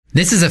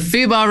This is a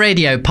Fubar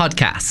Radio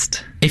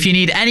podcast. If you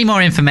need any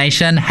more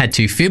information, head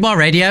to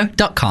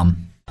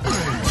fubarradio.com.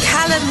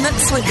 Callum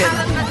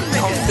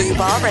McSwiggan on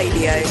Fubar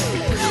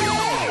Radio.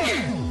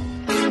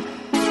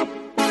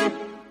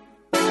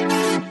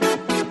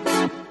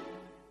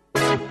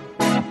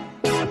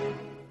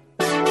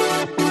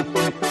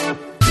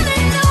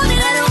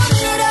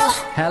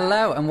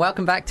 Hello and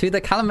welcome back to the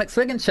Callum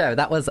McSwiggan Show.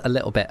 That was a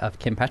little bit of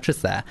Kim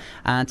Petras there.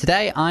 And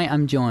today I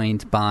am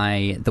joined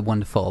by the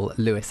wonderful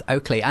Lewis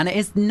Oakley. And it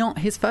is not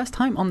his first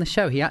time on the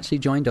show. He actually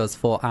joined us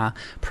for our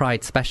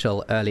Pride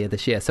special earlier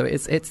this year. So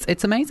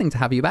it's amazing to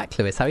have you back,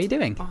 Lewis. How are you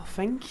doing? Oh,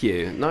 thank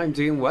you. No, I'm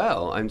doing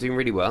well. I'm doing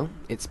really well.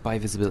 It's Bi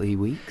Visibility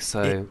Week,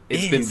 so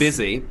it's been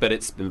busy, but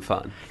it's been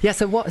fun. Yeah,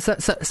 so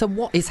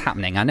what is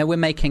happening? I know we're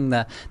making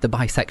the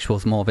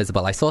bisexuals more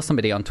visible. I saw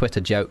somebody on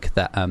Twitter joke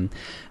that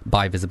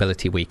Bi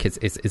Visibility Week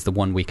is the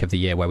one week of the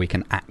year where we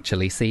can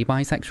actually see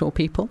bisexual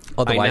people.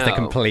 Otherwise, they're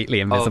completely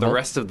invisible. Oh, the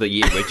rest of the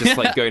year we're just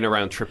like going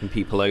around tripping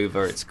people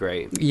over. It's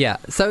great. Yeah.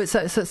 So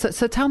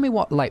tell me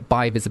what like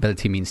bi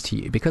visibility means to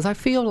you, because I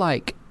feel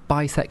like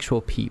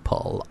bisexual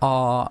people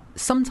are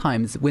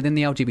sometimes within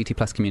the LGBT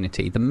plus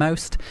community the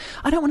most,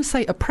 I don't want to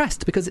say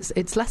oppressed, because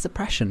it's less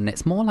oppression.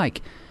 It's more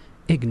like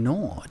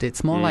ignored.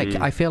 It's more like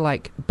I feel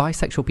like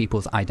bisexual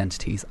people's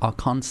identities are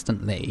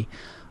constantly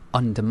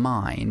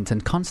undermined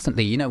and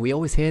constantly, you know, we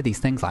always hear these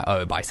things like,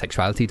 oh,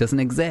 bisexuality doesn't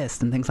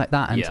exist and things like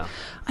that, and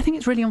I think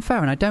it's really unfair,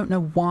 and I don't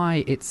know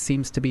why it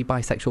seems to be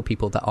bisexual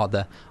people that are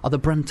the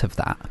brunt of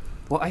that.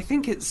 Well, I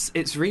think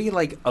it's really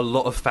like a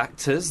lot of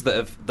factors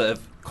that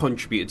have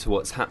contributed to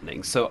what's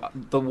happening. So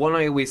the one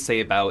I always say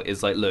about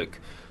is like, look,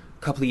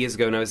 a couple of years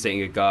ago when I was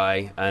dating a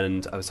guy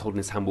and I was holding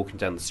his hand walking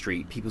down the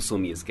street, people saw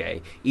me as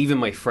gay. Even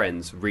my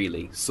friends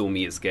really saw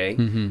me as gay.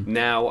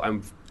 Now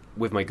I'm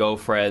with my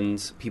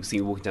girlfriend, people see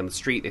me walking down the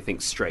street, they think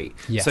straight.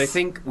 Yes. So I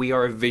think we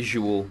are a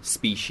visual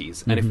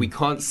species, and if we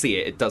can't see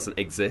it, it doesn't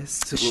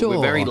exist. Sure.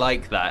 We're very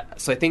like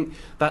that. So I think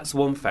that's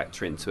one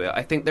factor into it.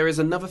 I think there is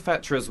another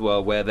factor as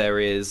well, where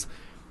there is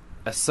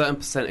a certain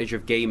percentage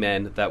of gay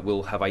men that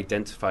will have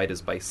identified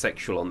as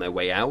bisexual on their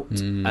way out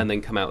and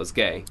then come out as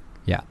gay.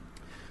 Yeah.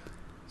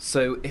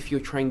 So if you're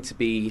trying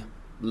to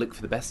look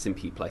for the best in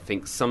people, I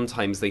think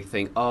sometimes they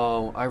think,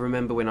 oh, I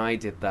remember when I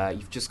did that.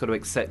 You've just got to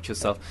accept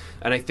yourself.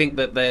 And I think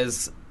that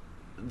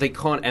they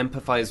can't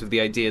empathize with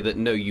the idea that,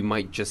 no, you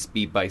might just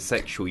be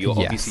bisexual. You're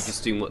obviously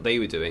just doing what they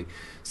were doing.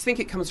 So I think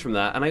it comes from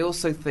that. And I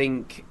also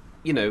think,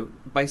 you know,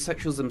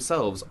 bisexuals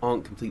themselves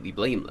aren't completely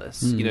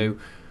blameless. You know,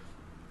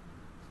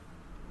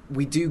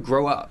 we do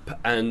grow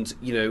up, and,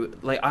 you know,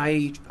 like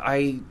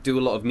I do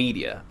a lot of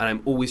media, and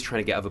I'm always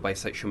trying to get other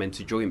bisexual men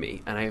to join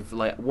me. And I have,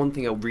 like, one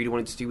thing I really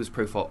wanted to do was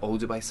profile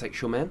older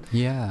bisexual men.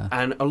 Yeah.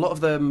 And a lot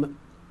of them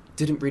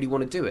didn't really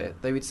want to do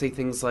it. They would say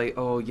things like,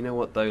 oh, you know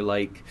what, though,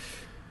 like,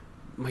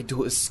 my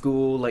daughter's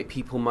school, like,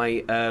 people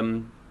might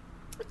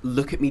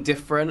look at me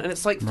different. And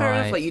it's like, fair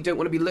enough, like, you don't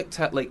want to be looked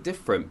at like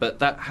different, but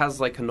that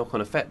has like a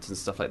knock-on effect and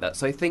stuff like that.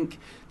 So I think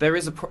there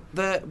is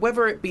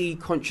whether it be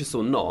conscious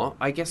or not,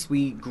 I guess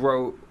we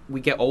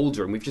get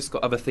older and we've just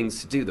got other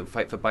things to do than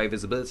fight for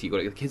bi-visibility. You've got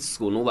to get the kids to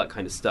school and all that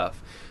kind of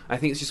stuff. I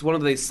think it's just one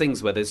of those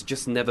things where there's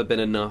just never been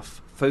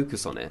enough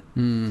focus on it.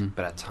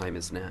 But our time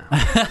is now.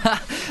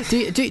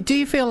 Do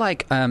you feel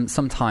like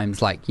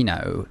sometimes, like, you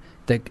know,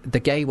 the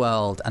gay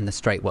world and the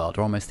straight world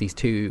are almost these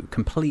two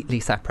completely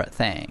separate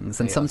things,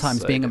 and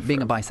sometimes being a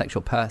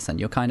bisexual person,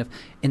 you're kind of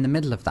in the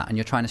middle of that and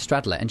you're trying to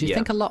straddle it, and do you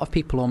think a lot of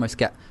people almost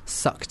get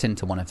sucked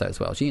into one of those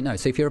worlds? You know,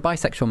 so if you're a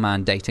bisexual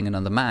man dating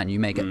another man,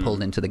 you may get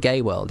pulled into the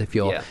gay world. If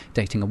you're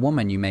dating a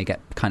woman, you may get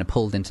kind of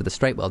pulled into the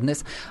straight world.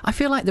 And I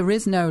feel like there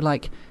is no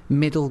like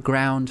middle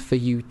ground for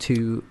you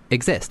to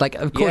exist. Like,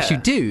 of course you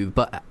do,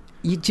 but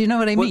do you know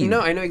what I mean? No,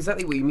 I know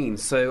exactly what you mean.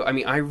 So, I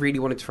mean, I really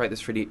wanted to write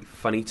this really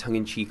funny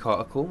tongue-in-cheek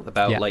article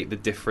about, like, the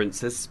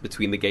differences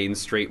between the gay and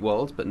straight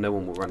world, but no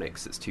one will run it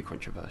because it's too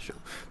controversial.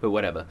 But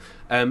whatever.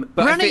 But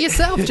run it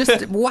yourself.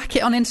 Just whack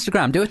it on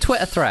Instagram. Do a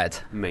Twitter thread.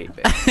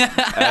 Maybe.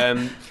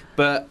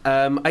 But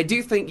I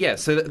do think,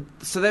 so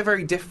they're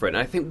very different.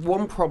 I think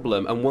one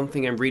problem and one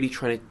thing I'm really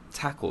trying to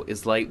tackle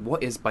is, like,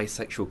 what is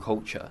bisexual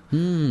culture?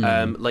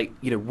 Like,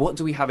 you know, what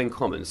do we have in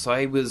common? So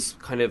I was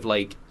kind of,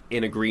 like,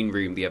 in a green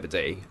room the other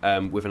day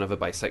with another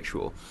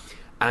bisexual,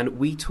 and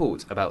we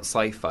talked about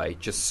sci-fi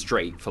just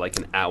straight for like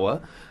an hour.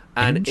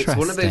 And it's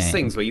one of those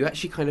things where you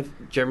actually kind of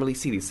generally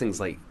see these things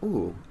like,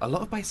 ooh, a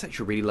lot of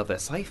bisexual really love their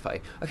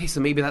sci-fi. Okay,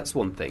 so maybe that's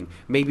one thing.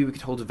 Maybe we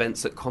could hold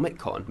events at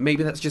Comic-Con.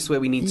 Maybe that's just where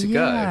we need to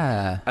go.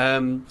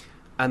 And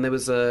there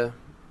was a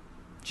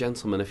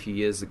gentleman a few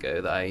years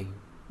ago that I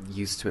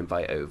used to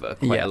invite over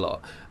quite a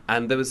lot.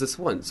 And there was this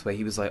once where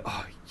he was like,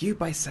 oh, you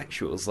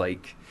bisexuals,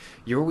 like,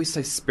 you're always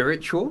so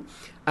spiritual.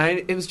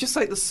 And it was just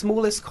like the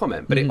smallest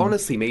comment, but it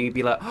honestly made me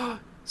be like, oh,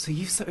 so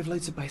you've sat with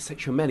loads of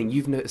bisexual men and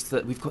you've noticed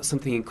that we've got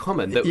something in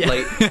common, that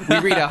like we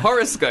read our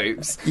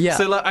horoscopes.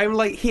 So like I'm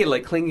like here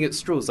like clinging at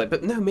straws, like,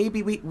 but no,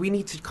 maybe we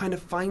need to kind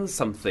of find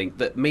something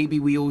that maybe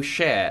we all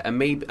share,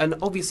 and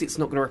obviously it's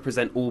not going to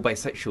represent all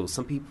bisexuals.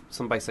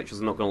 Some bisexuals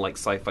are not going to like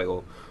sci-fi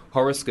or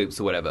horoscopes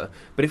or whatever.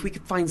 But if we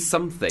could find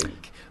something,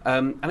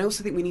 and I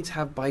also think we need to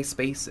have bi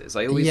spaces.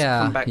 I always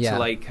come back to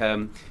like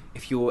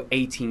if you're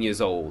 18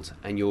 years old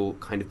and you're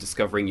kind of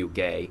discovering you're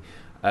gay,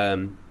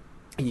 and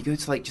you go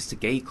to like just a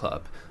gay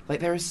club, like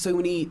there are so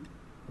many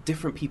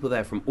different people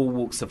there from all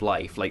walks of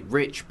life, like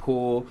rich,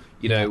 poor,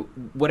 you know,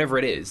 whatever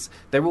it is.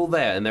 They're all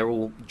there and they're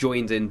all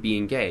joined in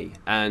being gay,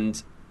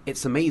 and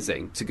it's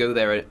amazing to go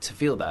there to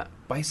feel that.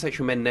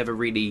 Bisexual men never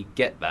really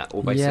get that,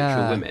 or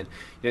bisexual women.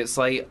 You know, it's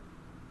like,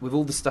 with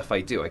all the stuff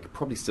I do, I could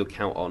probably still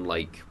count on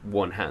like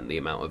one hand the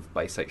amount of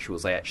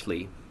bisexuals I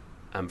actually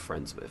am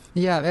friends with.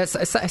 Yeah,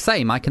 it's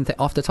same. I can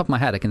off the top of my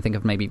head, I can think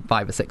of maybe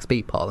 5 or 6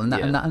 people, and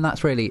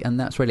that's really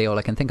all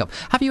I can think of.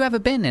 Have you ever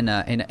been in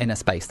a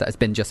space that has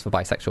been just for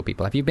bisexual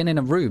people? Have you been in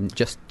a room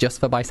just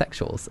for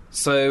bisexuals?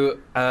 So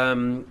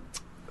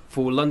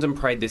for London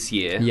Pride this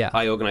year,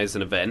 I organised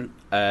an event.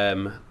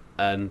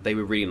 And they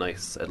were really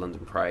nice at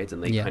London Pride,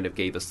 and they kind of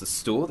gave us the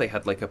store. They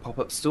had like a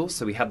pop-up store,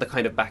 so we had the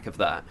kind of back of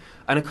that.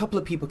 And a couple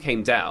of people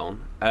came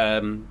down,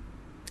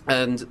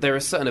 and there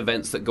are certain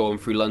events that go on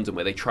through London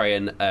where they try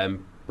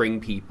and bring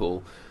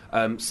people.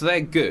 So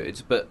they're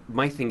good, but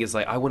my thing is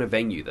like, I want a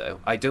venue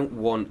though. I don't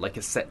want like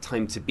a set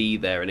time to be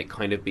there and it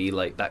kind of be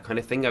like that kind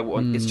of thing. I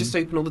want it's just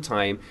open all the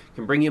time. You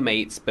can bring your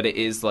mates, but it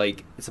is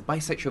like, it's a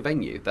bisexual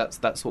venue.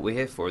 That's what we're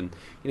here for. And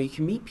you know, you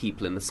can meet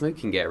people in the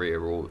smoking area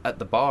or at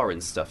the bar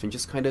and stuff, and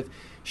just kind of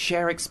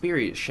share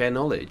experience, share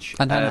knowledge,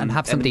 and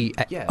have somebody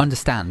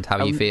understand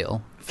how you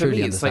feel. For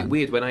me, it's like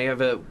weird when I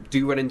ever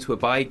do run into a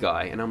bi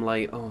guy, and I'm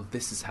like, oh,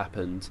 this has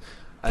happened.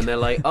 And they're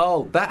like,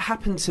 oh, that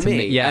happened to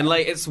me. Yeah. And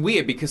like, it's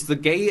weird because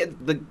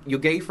your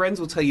gay friends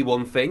will tell you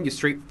one thing, your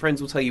straight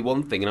friends will tell you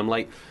one thing, and I'm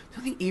like, I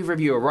don't think either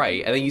of you are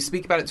right. And then you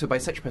speak about it to a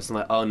bisexual person,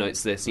 like, oh no,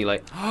 it's this, and you're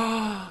like,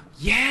 oh,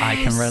 yes, I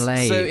can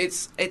relate. So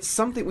it's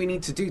something we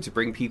need to do to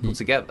bring people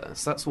together.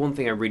 So that's one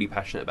thing I'm really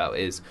passionate about,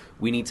 is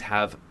we need to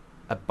have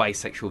a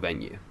bisexual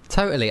venue.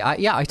 Totally.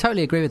 I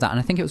totally agree with that. And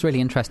I think it was really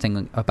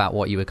interesting about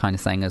what you were kind of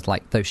saying as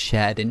like those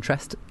shared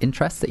interests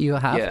that you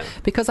have. Yeah.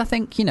 Because I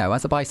think, you know,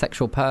 as a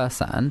bisexual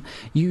person,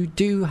 you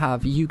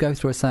go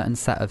through a certain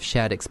set of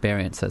shared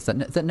experiences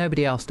that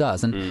nobody else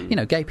does. And, you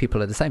know, gay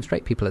people are the same,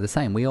 straight people are the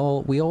same. We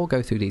all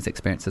go through these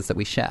experiences that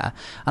we share.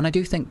 And I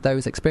do think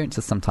those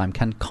experiences sometimes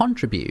can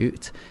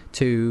contribute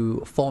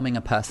to forming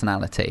a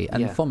personality.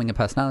 And forming a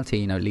personality,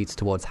 you know, leads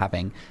towards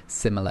having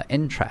similar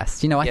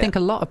interests. You know, I think a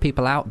lot of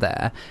people out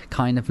there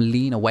kind of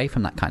lean away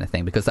from that kind of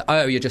thing because,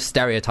 oh, you're just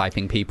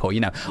stereotyping people,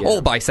 you know,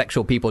 all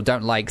bisexual people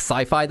don't like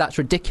sci-fi, that's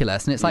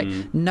ridiculous. And it's like,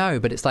 no,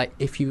 but it's like,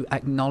 if you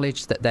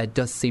acknowledge that there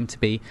does seem to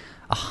be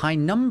a high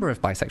number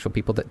of bisexual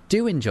people that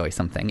do enjoy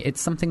something,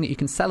 it's something that you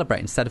can celebrate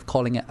instead of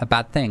calling it a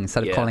bad thing,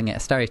 instead of calling it a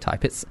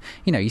stereotype. It's,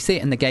 you know, you see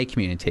it in the gay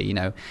community, you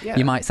know,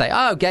 you might say,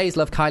 oh, gays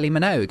love Kylie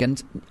Minogue,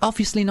 and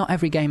obviously not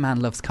every gay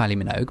man loves Kylie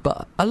Minogue,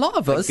 but a lot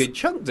of us, a good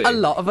chunk do. A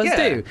lot of us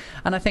do.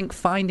 And I think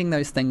finding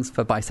those things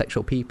for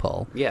bisexual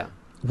people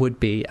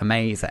would be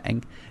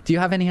amazing. Do you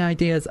have any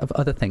ideas of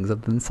other things other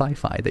than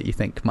sci-fi that you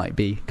think might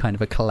be kind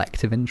of a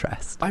collective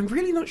interest? I'm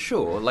really not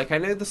sure. Like, I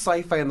know the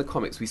sci-fi and the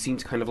comics, we seem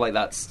to kind of like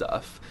that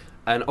stuff.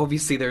 And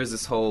obviously there is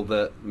this whole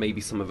that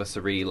maybe some of us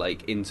are really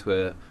like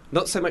into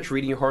not so much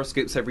reading your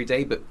horoscopes every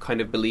day, but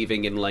kind of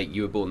believing in like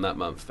you were born that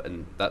month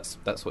and that's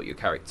what your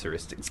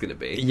characteristic's going to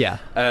be. Yeah.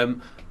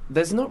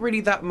 There's not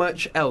really that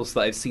much else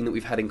that I've seen that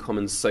we've had in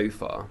common so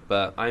far,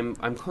 but I'm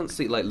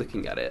constantly like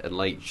looking at it and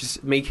like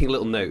just making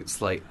little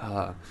notes like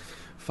 5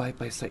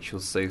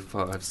 bisexuals so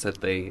far have said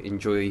they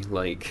enjoy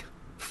like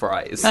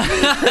fries.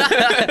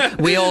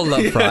 We all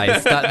love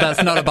fries.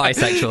 That's not a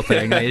bisexual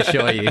thing, I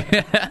assure you.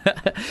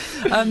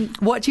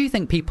 What do you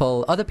think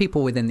other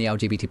people within the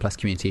LGBT plus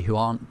community who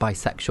aren't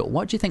bisexual,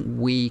 what do you think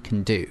we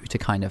can do to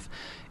kind of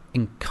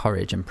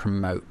encourage and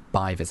promote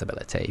bi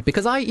visibility?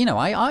 Because I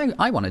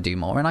want to do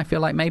more, and I feel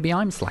like maybe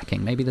I'm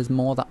slacking. Maybe there's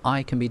more that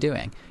I can be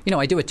doing. You know,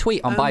 I do a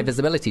tweet on Bi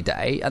Visibility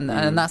Day, and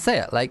that's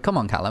it. Like, come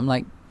on, Callum,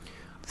 like,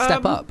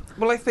 step up.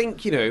 Well, I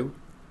think, you know,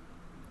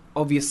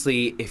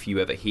 obviously, if you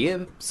ever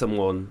hear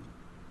someone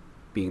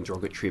being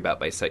derogatory about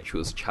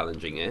bisexuals,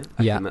 challenging it,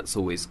 I think that's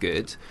always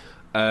good.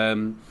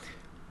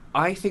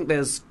 I think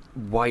there's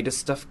wider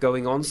stuff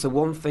going on. So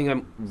one thing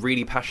I'm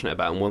really passionate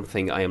about and one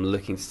thing I am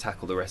looking to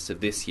tackle the rest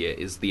of this year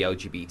is the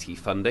LGBT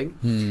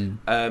funding.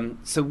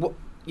 So what,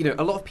 you know,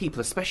 a lot of people,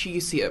 especially you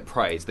see it at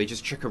Pride, they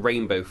just chuck a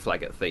rainbow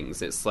flag at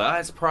things. It's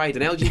like, it's Pride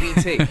and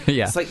LGBT.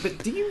 It's like, but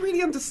do you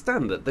really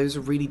understand that those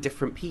are really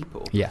different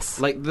people? Yes.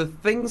 Like, the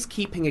things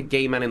keeping a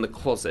gay man in the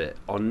closet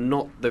are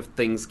not the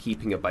things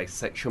keeping a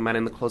bisexual man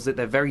in the closet.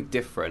 They're very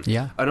different.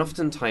 Yeah. And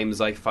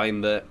oftentimes I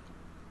find that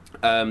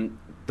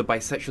the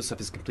bisexual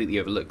stuff is completely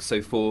overlooked.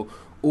 So for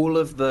all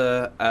of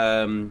the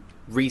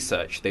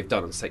research they've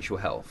done on sexual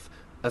health,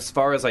 as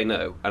far as I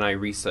know, and I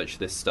research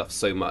this stuff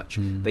so much,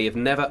 they have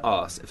never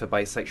asked if a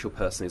bisexual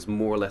person is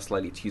more or less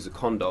likely to use a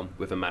condom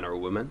with a man or a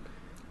woman.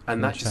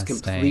 And that just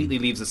completely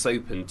leaves us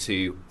open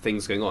to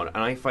things going on. And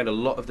I find a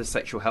lot of the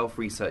sexual health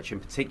research in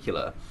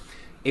particular,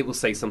 it will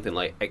say something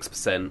like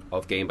X%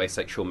 of gay and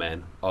bisexual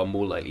men are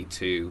more likely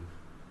to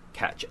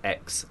catch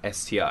X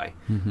STI.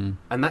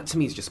 And that to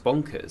me is just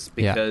bonkers,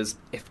 because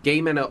if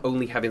gay men are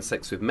only having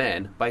sex with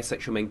men,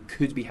 bisexual men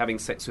could be having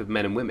sex with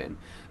men and women.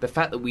 The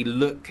fact that we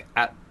look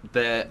at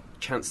their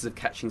chances of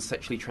catching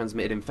sexually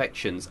transmitted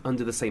infections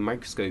under the same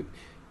microscope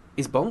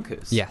is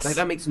bonkers. Yes. Like,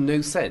 that makes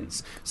no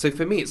sense. So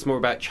for me, it's more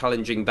about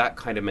challenging that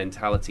kind of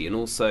mentality. And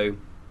also,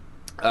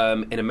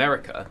 in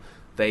America,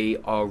 they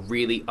are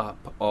really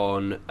up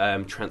on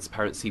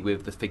transparency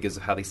with the figures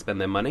of how they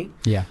spend their money.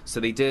 Yeah. So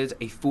they did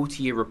a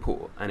 40-year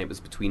report, and it was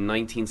between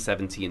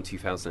 1970 and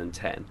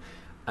 2010.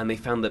 And they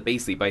found that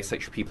basically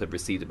bisexual people have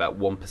received about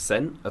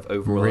 1% of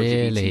overall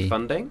LGBT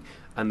funding.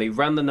 And they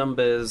ran the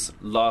numbers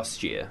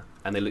last year,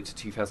 and they looked at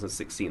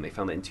 2016. They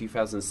found that in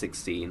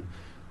 2016,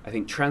 I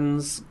think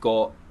trans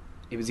got,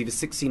 it was either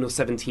 $16 or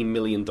 $17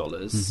 million.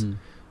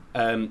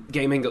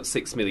 Gay men got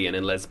 $6 million,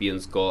 and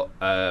lesbians got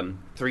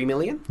 $3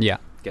 million. Yeah.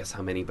 Guess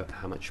how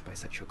much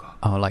bisexual got?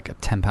 Oh, like a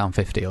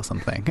 £10.50 or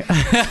something.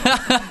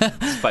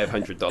 It's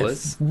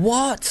 $500.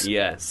 What?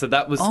 Yeah, so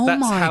that's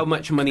how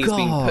much money is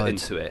being put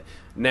into it.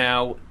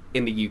 Now,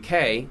 in the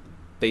UK,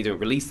 they don't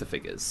release the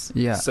figures.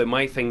 Yeah. So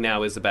my thing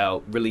now is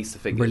about release the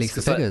figures. Release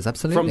the figures,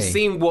 absolutely. From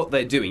seeing what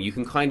they're doing, you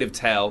can kind of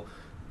tell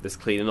there's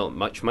clearly not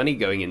much money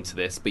going into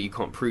this, but you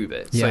can't prove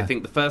it. So I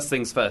think the first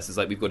things first is,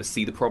 like, we've got to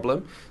see the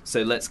problem.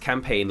 So let's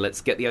campaign,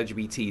 let's get the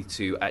LGBT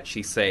to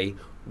actually say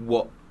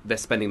what they're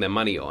spending their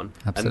money on.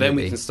 Absolutely. And then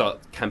we can start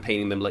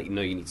campaigning them, like, you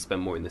need to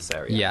spend more in this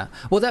area. Yeah.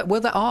 Well,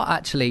 there are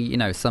actually,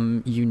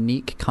 some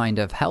unique kind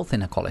of health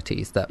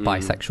inequalities that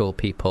bisexual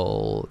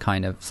people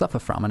kind of suffer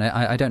from. And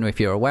I don't know if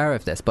you're aware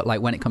of this, but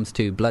like when it comes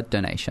to blood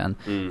donation,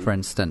 for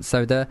instance,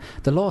 so the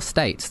law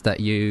states that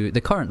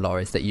the current law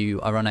is that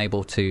you are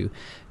unable to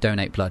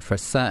donate blood for a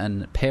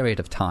certain period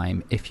of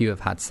time if you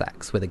have had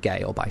sex with a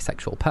gay or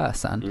bisexual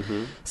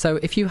person. So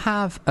if you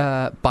have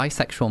a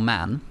bisexual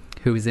man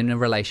who is in a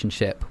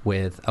relationship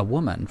with a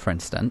woman, for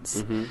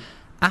instance,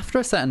 after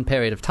a certain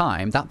period of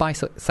time, that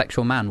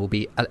bisexual man will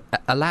be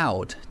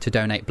allowed to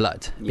donate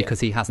blood because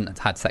he hasn't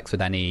had sex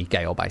with any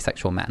gay or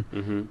bisexual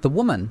men. The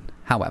woman,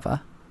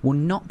 however, will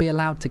not be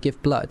allowed to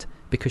give blood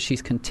because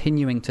she's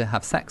continuing to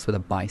have sex with a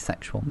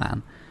bisexual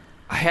man.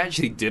 I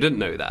actually didn't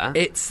know that.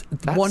 That's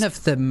one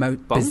of the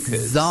most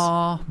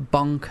bizarre,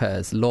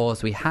 bonkers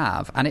laws we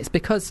have, and it's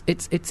because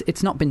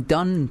it's not been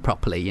done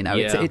properly.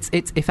 It's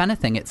if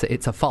anything,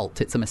 it's a fault,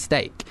 it's a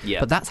mistake.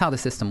 Yeah. But that's how the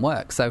system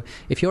works. So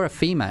if you're a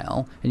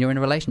female and you're in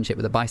a relationship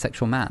with a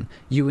bisexual man,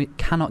 you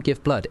cannot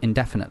give blood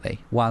indefinitely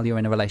while you're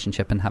in a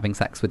relationship and having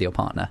sex with your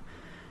partner.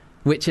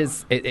 Which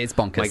is, it's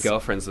bonkers. My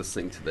girlfriend's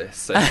listening to this,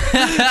 so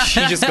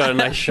she just got a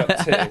nice shock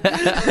too.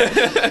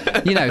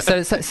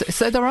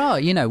 So there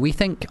are, we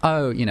think,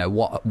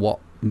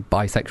 what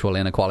bisexual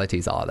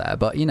inequalities are there?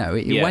 But,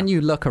 when you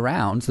look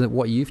around,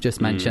 what you've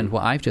just mentioned,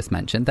 what I've just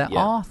mentioned, there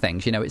are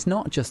things, it's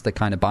not just the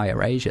kind of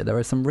bi-erasure. There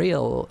are some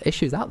real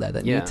issues out there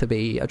that need to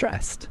be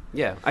addressed.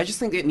 Yeah, I just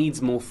think it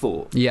needs more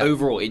thought. Yeah.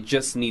 Overall, it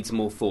just needs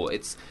more thought.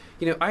 It's,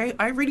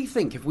 I really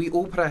think if we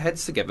all put our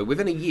heads together,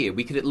 within a year,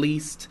 we could at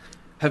least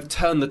have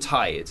turned the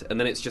tide, and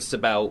then it's just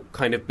about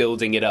kind of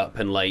building it up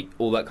and like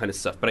all that kind of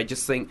stuff. But I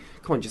just think,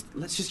 come on,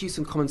 let's just use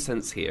some common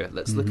sense here.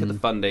 Let's look at the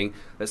funding.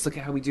 Let's look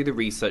at how we do the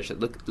research.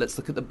 Let's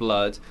look at the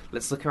blood.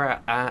 Let's look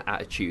at our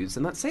attitudes,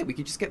 and that's it. We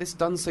could just get this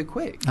done so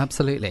quick.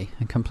 Absolutely,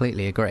 I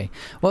completely agree.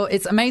 Well,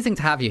 it's amazing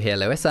to have you here,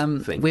 Lewis.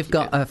 We've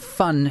got a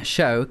fun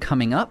show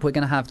coming up. We're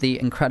going to have the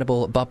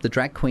incredible Bob the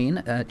Drag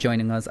Queen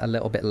joining us a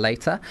little bit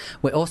later.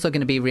 We're also going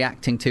to be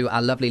reacting to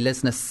our lovely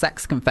listeners'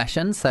 sex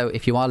confessions. So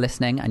if you are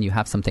listening and you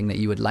have something that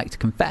you would like to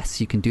confess,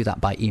 you can do that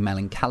by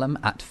emailing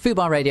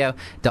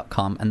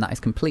callum@fubarradio.com, and that is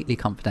completely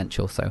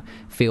confidential, so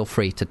feel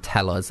free to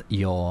tell us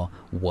your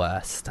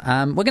worst.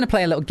 We're going to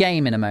play a little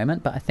game in a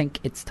moment, but I think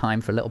it's time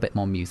for a little bit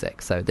more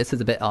music. So this is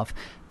a bit of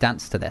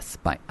Dance to This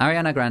by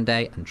Ariana Grande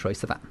and Troye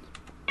Sivan.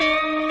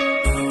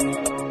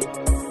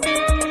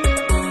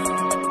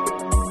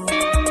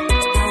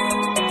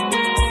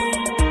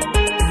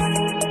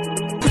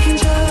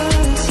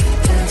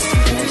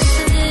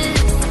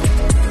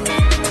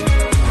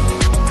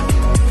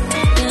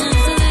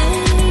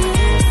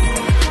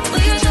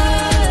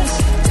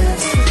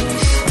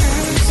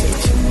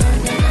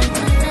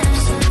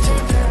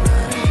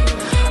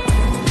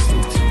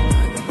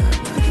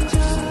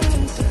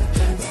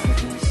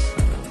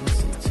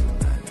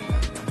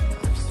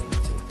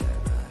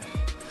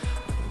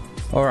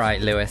 All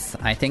right, Lewis,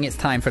 I think it's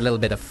time for a little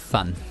bit of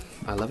fun.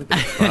 I love a bit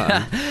of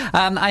fun.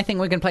 I think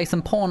we're going to play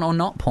some porn or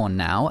not porn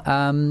now.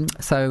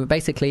 So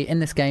basically, in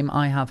this game,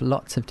 I have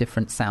lots of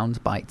different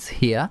sound bites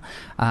here.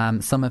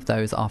 Some of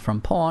those are from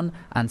porn,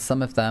 and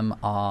some of them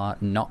are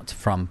not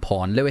from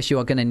porn. Lewis, you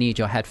are going to need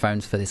your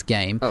headphones for this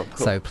game. Oh,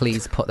 cool. So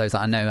please put those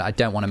on. I know I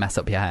don't want to mess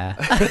up your hair.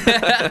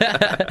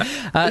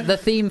 The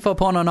theme for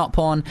porn or not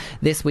porn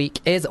this week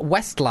is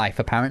Westlife,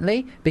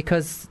 apparently,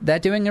 because they're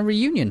doing a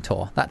reunion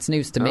tour. That's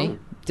news to me.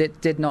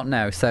 Did not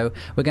know. So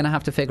we're going to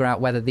have to figure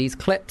out whether these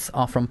clips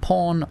are from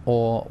porn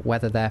or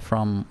whether they're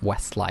from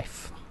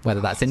Westlife.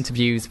 Whether that's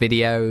interviews,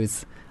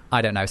 videos,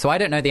 I don't know. So I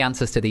don't know the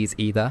answers to these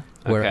either.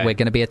 We're Okay.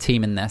 going to be a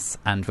team in this,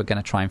 and we're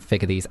going to try and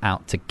figure these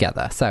out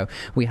together. So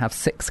we have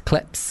 6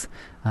 clips.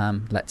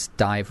 Let's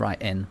dive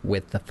right in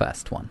with the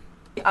first one.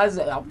 I'm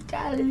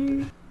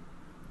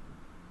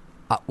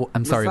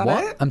sorry, that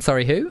what? it? I'm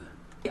sorry, who?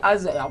 I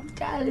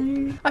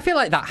feel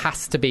like that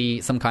has to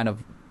be some kind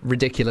of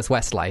ridiculous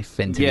Westlife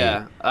interview.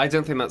 Yeah, I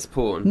don't think that's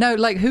porn. No,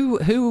 like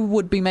who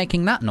would be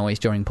making that noise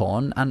during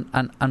porn,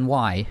 and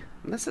why?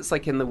 Unless it's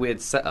like in the weird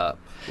setup.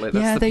 Like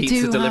that's Yeah, the they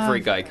pizza do delivery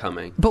have- guy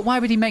coming. But why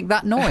would he make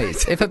that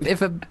noise? if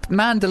a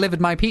man delivered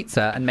my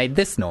pizza and made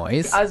this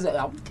noise,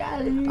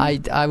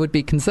 I would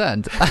be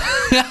concerned.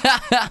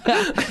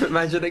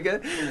 Imagine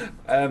again.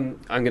 I'm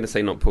going to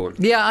say not porn.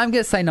 Yeah, I'm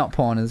going to say not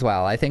porn as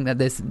well. I think that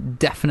this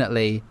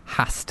definitely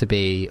has to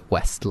be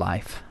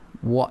Westlife.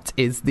 What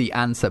is the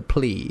answer,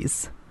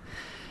 please?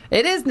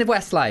 It is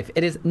Westlife.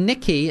 It is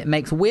Nicky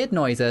makes weird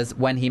noises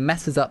when he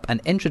messes up an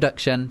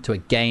introduction to a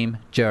game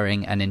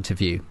during an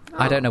interview.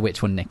 I don't know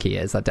which one Nicky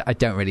is. I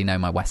don't really know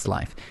my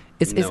Westlife.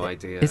 No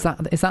idea. Is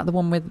that the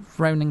one with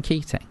Ronan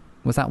Keating?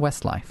 Was that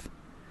Westlife?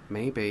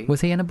 Maybe.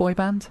 Was he in a boy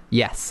band?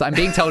 Yes, I'm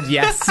being told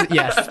yes,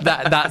 yes,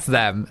 that's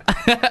them.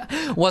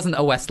 Wasn't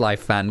a Westlife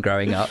fan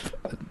growing up.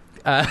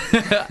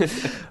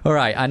 All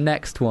right, our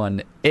next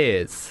one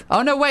is...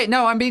 Oh, no, wait,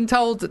 no, I'm being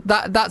told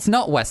that that's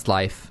not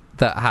Westlife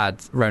that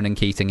had Ronan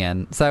Keating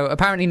in. So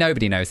apparently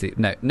nobody knows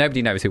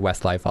nobody knows who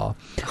Westlife are.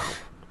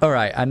 All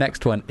right, our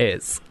next one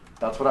is...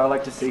 That's what I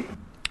like to see.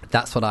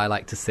 That's what I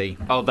like to see.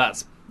 Oh,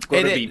 that's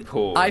got to be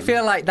porn. I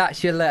feel like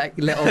that's your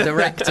little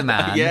director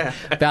man Yeah.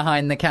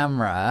 behind the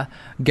camera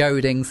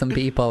goading some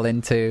people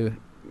into...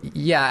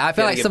 Yeah, I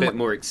feel like Getting a bit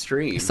more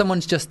extreme.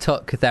 someone's just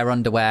took their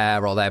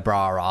underwear or their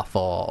bra off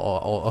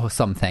or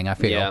something, I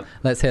feel. Yeah.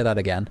 Let's hear that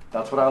again.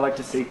 That's what I like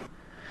to see.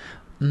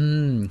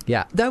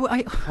 Yeah. Though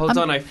Hold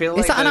on, I feel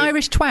like... Is that an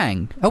Irish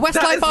twang? A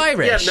Westlife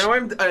Irish? Yeah, Are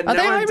they I'm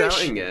Irish?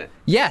 doubting it.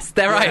 Yes,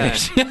 they're Yeah.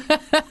 Irish.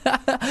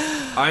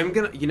 I'm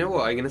going to... You know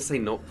what? I'm going to say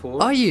not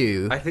porn. Are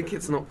you? I think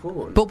it's not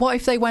porn. But what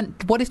if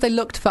they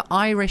looked for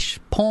Irish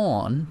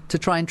porn to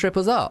try and trip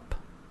us up?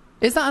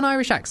 Is that an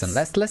Irish accent?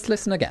 Let's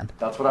listen again.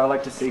 That's what I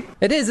like to see.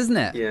 It is, isn't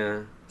it?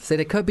 Yeah. So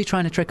they could be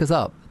trying to trick us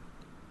up.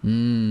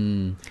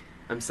 I'm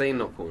saying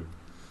not porn.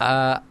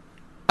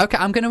 Okay,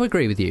 I'm going to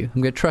agree with you.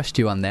 I'm going to trust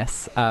you on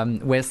this.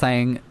 We're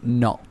saying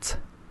not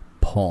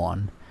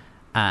porn.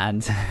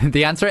 And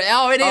the answer is...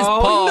 Oh, it is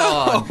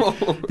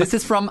porn! No. This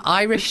is from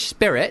Irish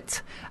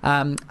Spirit.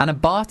 And a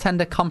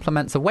bartender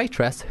compliments a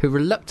waitress who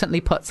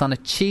reluctantly puts on a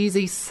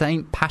cheesy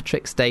St.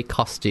 Patrick's Day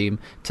costume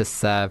to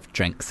serve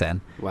drinks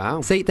in.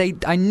 Wow. See,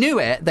 I knew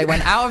it. They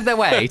went out of their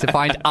way to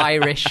find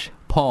Irish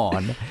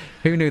porn.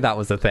 Who knew that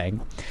was a thing?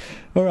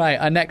 All right,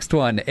 our next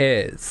one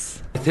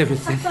is... It's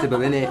irresistible,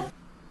 innit?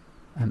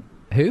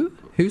 Who?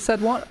 Who said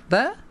what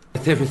there?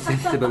 It's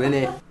irresistible,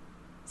 innit?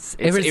 It's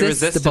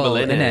irresistible,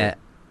 innit? innit?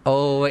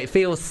 Oh, it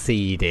feels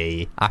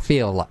seedy. I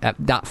feel like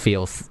that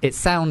feels... It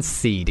sounds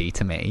seedy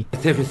to me.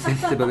 It's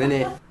irresistible,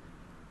 innit?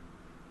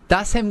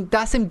 That's him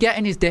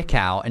getting his dick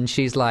out and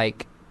she's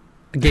like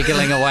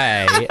giggling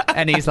away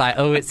and he's like,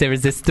 oh, it's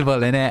irresistible,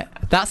 innit?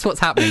 That's what's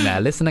happening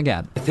there. Listen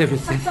again. It's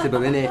irresistible,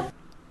 innit?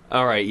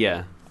 All right,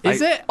 yeah.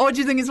 Is it? Or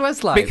do you think it's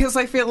Westlife? Because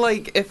I feel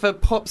like if a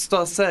pop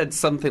star said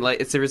something like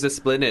it's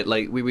irresistible in it,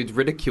 like we would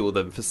ridicule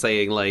them for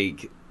saying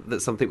like that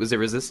something was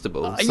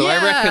irresistible. So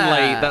I reckon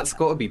like that's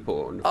got to be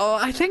porn. Oh,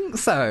 I think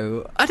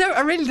so.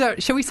 I really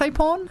don't. Shall we say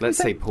porn? Let's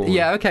say porn.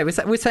 Yeah, okay.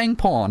 We're saying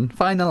porn.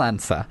 Final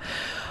answer.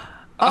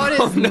 Oh,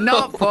 it is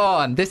not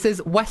porn. This is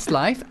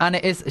Westlife, and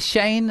it is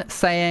Shane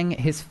saying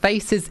his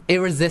face is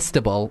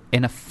irresistible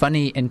in a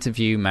funny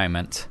interview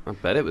moment. I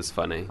bet it was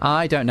funny.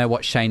 I don't know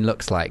what Shane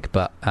looks like,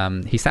 but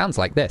he sounds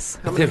like this.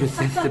 It's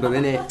irresistible,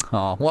 innit?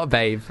 Oh, what a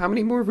babe. How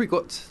many more have we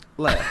got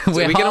left?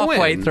 We're Are we gonna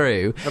halfway win?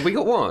 through. Have we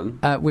got one?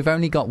 We've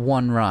only got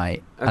one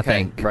right, Okay, I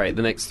think. Right,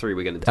 the next 3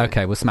 we're going to do.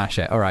 Okay, we'll smash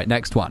it. All right,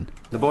 next one.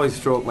 The boys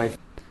stroke my...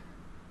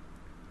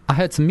 I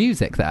heard some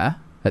music there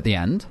at the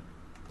end.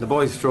 The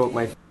boys stroke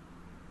my...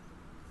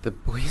 The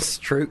boys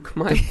stroke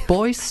my... The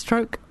boys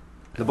stroke...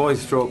 The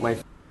boys stroke my...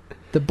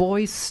 The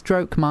boys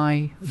stroke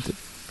my...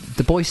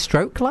 The boys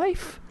stroke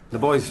life? The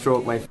boys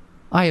stroke my...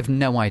 I have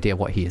no idea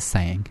what he is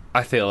saying.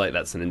 I feel like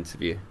that's an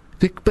interview.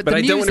 But But the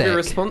I don't want to be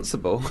music-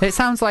 responsible. It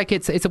sounds like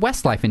it's a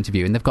Westlife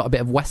interview and they've got a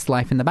bit of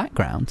Westlife in the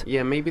background.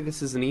 Yeah, maybe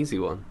this is an easy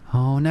one.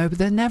 Oh no, but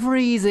they're never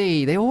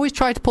easy. They always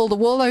try to pull the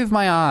wool over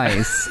my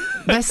eyes.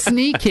 They're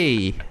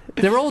sneaky.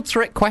 They're all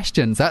trick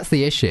questions. That's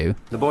the issue.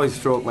 The boys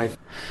stroke my...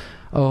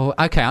 Oh,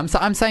 okay.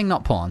 I'm saying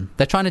not porn.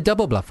 They're trying to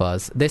double bluff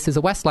us. This is a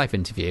Westlife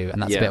interview,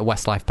 and that's Yeah. a bit of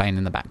Westlife playing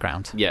in the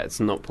background. Yeah, it's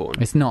not porn.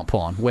 It's not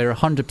porn. We're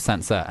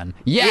 100% certain.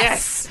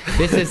 Yes!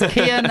 This is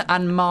Kian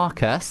and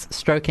Marcus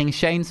stroking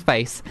Shane's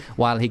face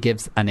while he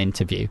gives an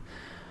interview.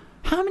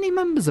 How many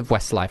members of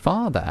Westlife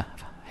are there?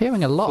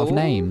 Hearing a lot of 4?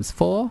 names.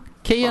 4?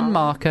 Kian, 5?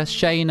 Marcus,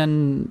 Shane,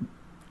 and...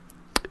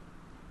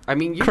 I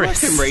mean, you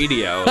Chris. work in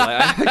radio.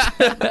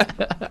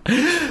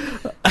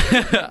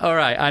 All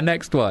right, our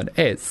next one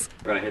is...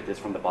 We're gonna hit this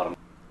from the bottom.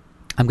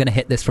 I'm going to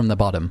hit this from the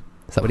bottom.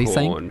 Is that what he's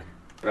saying? Porn.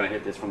 We're gonna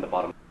hit this from the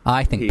bottom.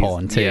 I think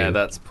porn too. Yeah,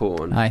 that's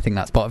porn. I think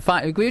that's porn.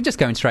 We were just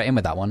going straight in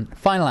with that one.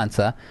 Final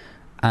answer,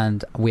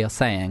 and we are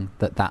saying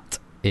that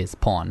is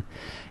porn.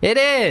 It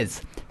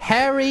is.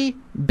 Hairy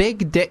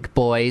big dick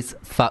boys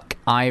fuck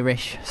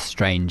Irish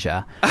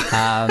stranger.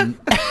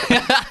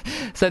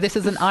 So this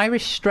is an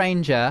Irish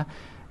stranger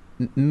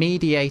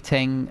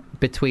mediating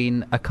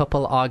between a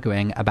couple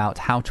arguing about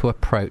how to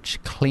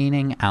approach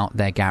cleaning out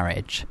their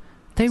garage.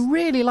 They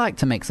really like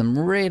to make some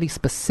really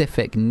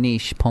specific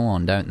niche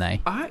porn, don't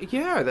they?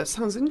 Yeah, that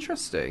sounds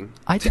interesting.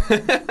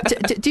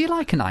 Do you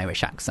like an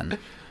Irish accent?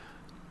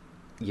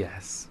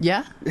 Yes.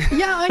 Yeah?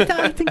 Yeah,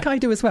 I think I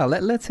do as well.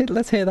 Let's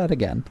hear that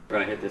again. We're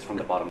going to hit this from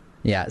the bottom.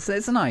 Yeah, so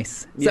it's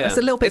nice. Yeah. It's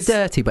a little bit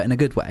dirty, but in a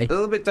good way. A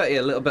little bit dirty,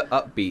 a little bit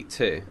upbeat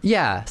too.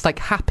 Yeah, it's like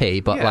happy,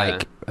 but Yeah.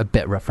 like a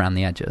bit rough around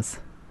the edges.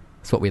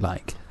 It's what we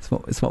like.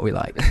 It's what we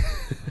like.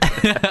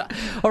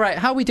 All right,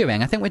 how are we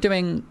doing? I think we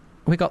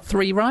got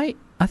 3 right,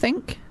 I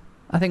think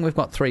we've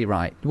got 3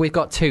 right. We've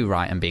got 2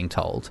 right, I'm being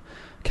told.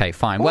 Okay,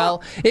 fine. What?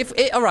 Well,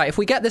 if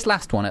we get this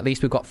last one, at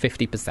least we've got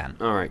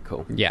 50%. All right,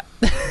 cool. Yeah.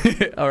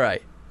 All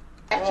right.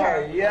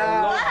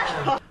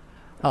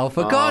 Oh,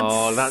 for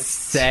God's that's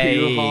sake.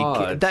 too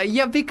hard.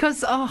 Yeah,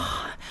 because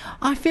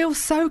I feel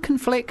so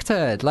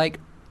conflicted. Like,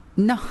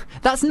 no,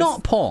 that's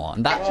not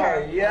porn.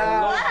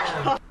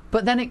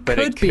 But then it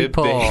could be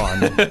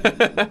porn.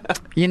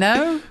 You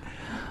know?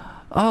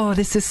 Oh,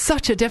 this is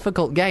such a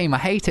difficult game. I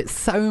hate it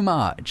so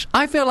much.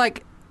 I feel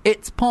like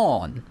it's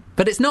porn,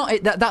 but it's not.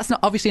 That's not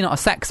obviously not a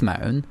sex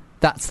moan.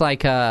 That's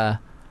like a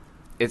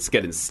It's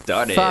getting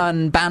started.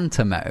 fun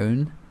banter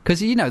moan. Because,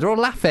 they're all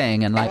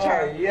laughing and like...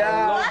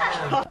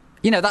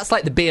 that's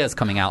like the beers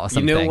coming out or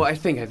something. You know what I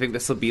think? I think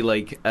this will be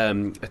like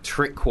a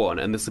trick one,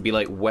 and this will be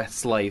like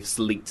Westlife's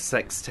leaked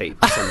sex tape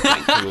or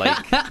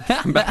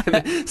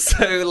something.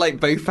 So, like,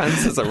 both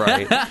answers are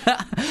right.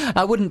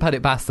 I wouldn't put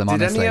it past them,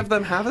 honestly. Did any of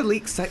them have a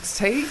leaked sex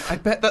tape? I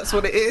bet that's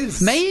what it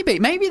is. Maybe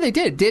they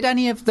did. Did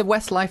any of the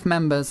Westlife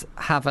members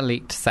have a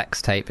leaked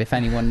sex tape, if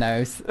anyone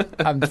knows?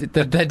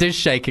 They're just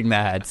shaking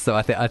their heads, so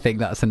I think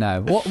that's a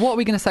no. What are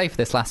we going to say for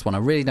this last one? I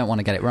really don't want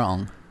to get it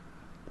wrong.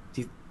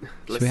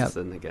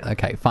 Listen again.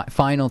 Okay,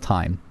 final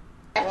time.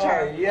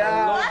 What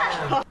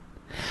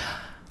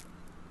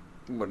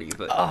do you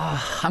think?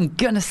 I'm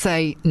going to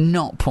say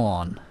not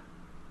porn.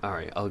 All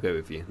right, I'll go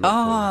with you.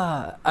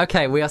 Not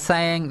Okay, we are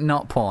saying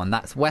not porn.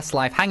 That's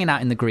Westlife hanging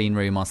out in the green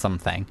room or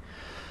something.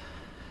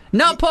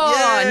 Not porn!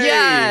 Yay!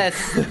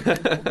 Yes!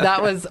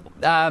 That was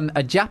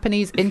a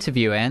Japanese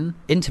interviewer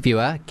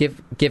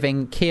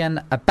giving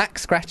Kian a back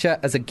scratcher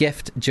as a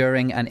gift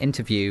during an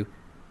interview,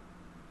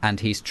 and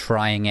he's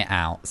trying it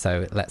out.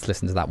 So let's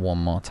listen to that one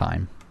more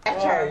time.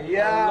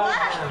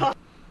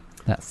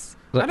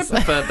 I'd have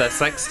preferred their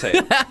sex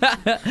tape.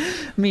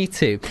 Me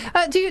too.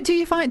 Do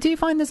you find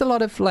there's a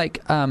lot of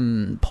like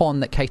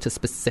porn that caters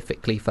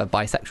specifically for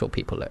bisexual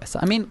people, Lewis?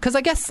 I mean, because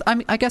I guess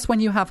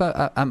when you have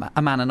a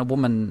man and a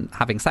woman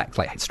having sex,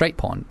 like straight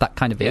porn, that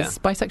kind of is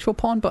bisexual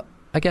porn. But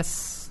I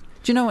guess,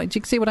 do you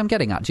see what I'm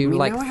getting at? Do you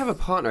like? Now I have a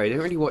partner. I don't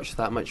really watch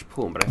that much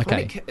porn, but I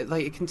find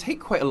it can take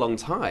quite a long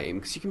time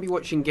because you can be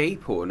watching gay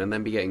porn and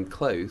then be getting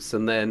close,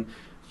 and then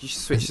you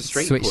switch to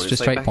straight porn.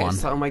 It's like,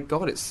 oh my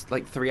god, it's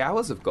like 3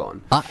 hours have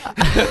gone.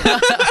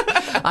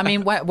 I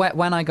mean,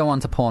 when I go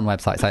onto porn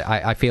websites,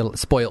 I feel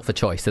spoilt for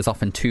choice. There's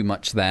often too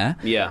much there.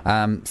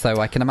 Yeah. So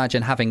I can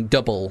imagine having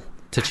double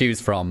to choose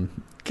from.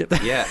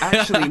 Yeah,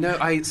 actually, no.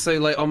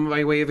 On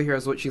my way over here, I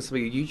was watching some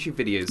of your YouTube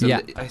videos,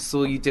 and I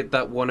saw you did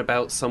that one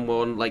about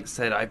someone like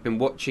said, "I've been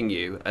watching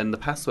you," and the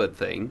password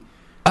thing.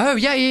 Oh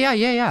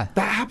yeah.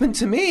 That happened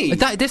to me.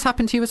 This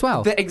happened to you as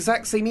well. The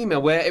exact same email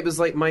where it was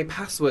like my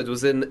password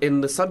was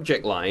in the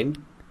subject line.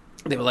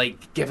 They were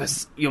like, "Give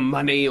us your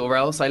money or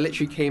else." I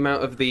literally came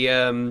out of the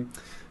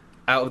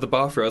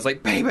bathroom. I was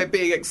like, "Babe, I'm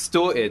being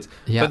extorted."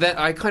 Yeah. But then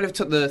I kind of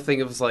took the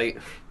thing of like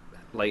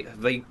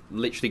have they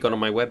literally gone on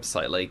my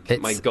website? Like,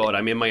 my God,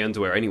 I'm in my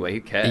underwear anyway.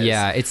 Who cares?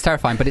 Yeah, it's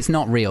terrifying, but it's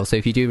not real. So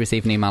if you do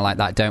receive an email like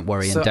that, don't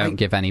worry and don't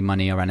give any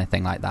money or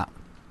anything like that.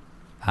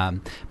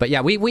 But yeah,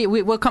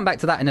 we'll come back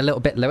to that in a little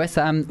bit, Lewis.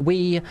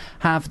 We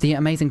have the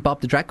amazing Bob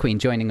the Drag Queen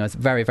joining us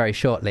very, very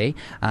shortly.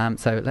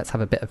 So let's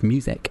have a bit of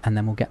music and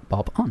then we'll get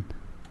Bob on.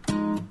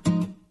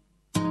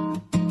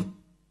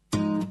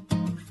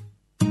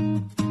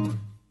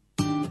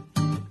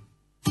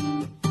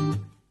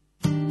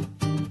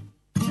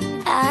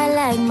 I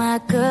like my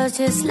girls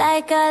just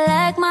like I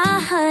like my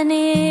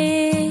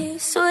honey.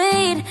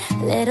 Sweet,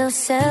 little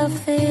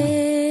selfish.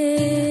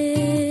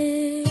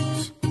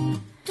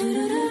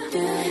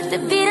 The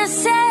Beatles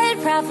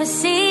said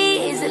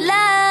prophecy is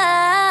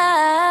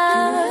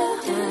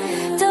love.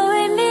 Do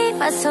re mi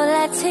fa sol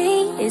la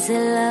ti is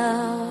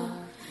love.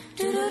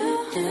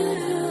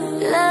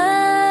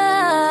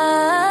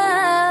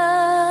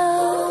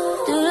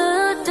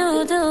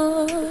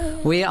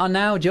 We are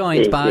now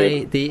joined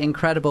by the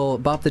incredible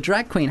Bob the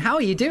Drag Queen. How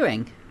are you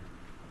doing?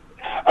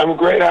 I'm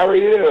great. How are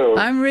you?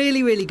 I'm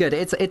really, really good.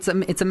 It's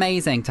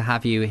amazing to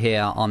have you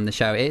here on the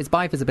show. It's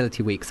Bi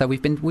Visibility Week, so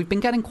we've been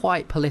getting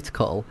quite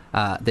political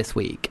this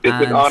week.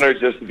 It's an honor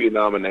just to be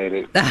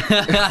nominated.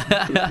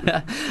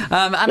 And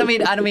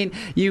I mean,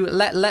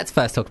 let's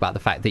first talk about the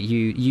fact that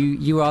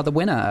you are the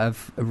winner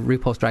of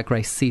RuPaul's Drag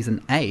Race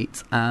season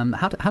 8.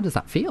 How does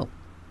that feel?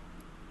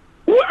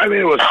 Well, I mean,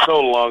 it was so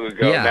long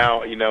ago. Yeah.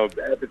 Now,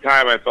 at the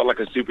time I felt like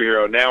a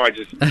superhero. Now I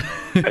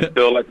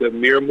feel like a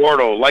mere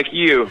mortal, like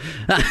you.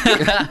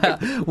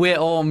 We're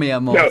all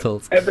mere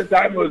mortals. No, at the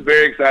time it was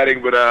very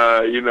exciting, but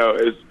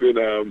it's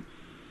been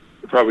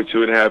probably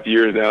 2.5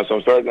 years now, so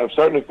I'm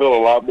starting to feel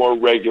a lot more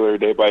regular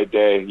day by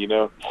day.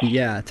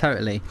 Yeah,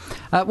 totally.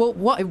 Well,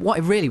 what I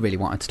really, really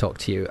wanted to talk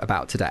to you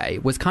about today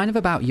was kind of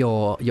about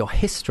your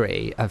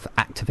history of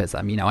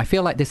activism. I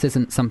feel like this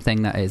isn't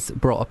something that is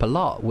brought up a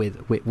lot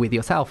with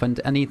yourself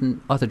and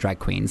even other drag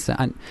queens.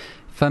 And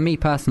for me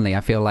personally,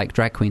 I feel like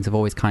drag queens have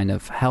always kind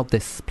of held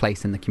this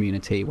place in the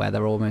community where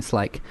they're almost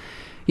like,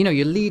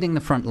 you're leading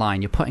the front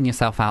line, you're putting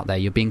yourself out there,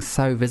 you're being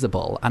so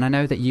visible. And I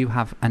know that you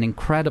have an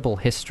incredible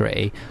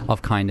history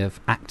of kind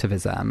of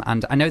activism.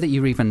 And I know that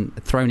you were even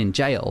thrown in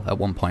jail at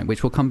one point,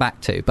 which we'll come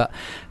back to. But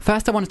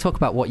first, I want to talk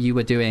about what you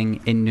were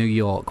doing in New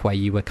York, where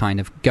you were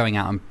kind of going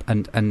out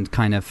and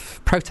kind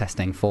of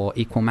protesting for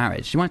equal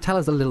marriage. Do you want to tell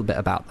us a little bit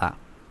about that?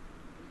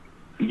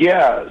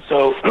 Yeah,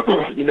 so,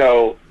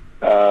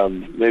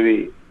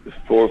 maybe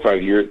 4 or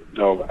 5 years,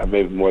 no,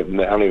 maybe more than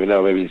that, I don't even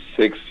know, maybe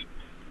 6,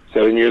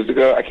 7 years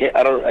ago. I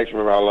don't actually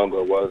remember how long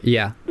ago it was.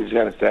 Yeah. It's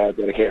kind of sad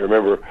that I can't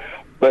remember.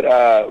 But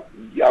I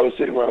was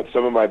sitting around with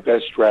some of my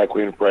best drag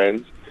queen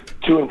friends,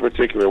 2 in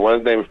particular.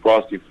 One's name is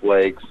Frosty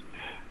Flakes,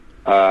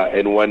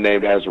 and one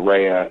named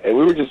Azarea. And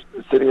we were just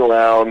sitting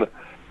around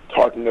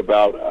talking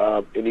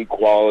about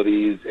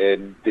inequalities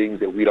and things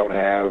that we don't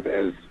have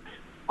as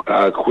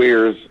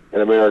queers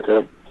in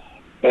America.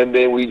 And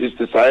then we just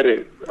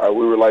decided,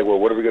 we were like, well,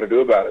 what are we going to do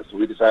about it? So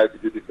we decided to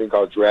do this thing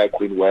called Drag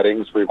Queen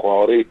Weddings for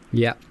Equality.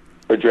 Yeah.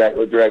 Or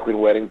drag queen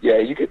weddings. Yeah,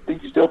 you can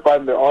still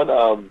find them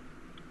on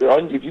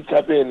if you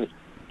type in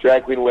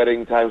drag queen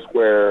wedding Times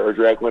Square or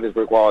drag weddings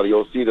for equality,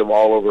 you'll see them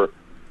all over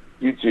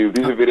YouTube.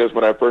 These are videos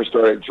when I first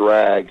started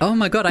drag. Oh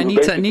my god, I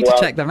need to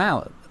check them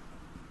out.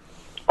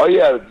 Oh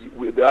yeah,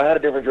 I had a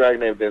different drag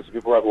name then, so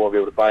people probably won't be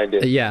able to find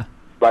it. Yeah.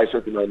 By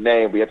searching my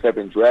name, but you have to type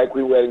in drag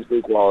queen weddings for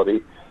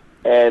equality,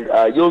 and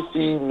you'll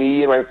see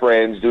me and my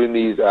friends doing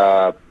these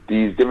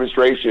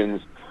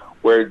demonstrations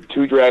where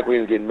 2 drag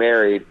queens get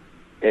married.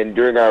 And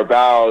during our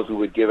vows, we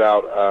would give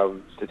out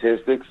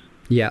statistics,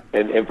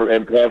 and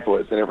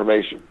pamphlets and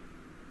information.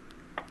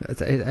 And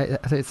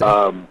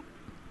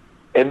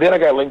then I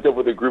got linked up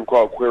with a group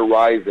called Queer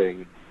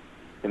Rising,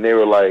 and they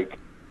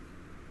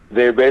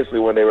basically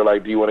when they were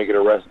like, "Do you want to get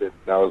arrested?"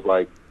 And I was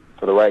like,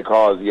 "For the right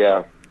cause,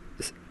 yeah."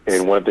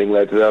 And one thing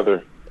led to the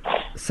other.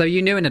 So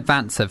you knew in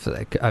advance of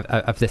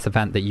this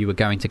event that you were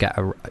going to get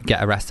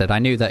arrested. I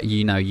knew that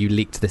you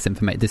leaked this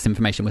information. This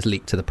information was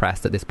leaked to the press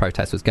that this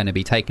protest was going to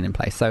be taken in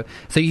place. So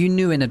you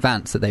knew in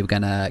advance that they were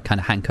going to kind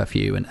of handcuff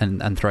you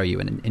and throw you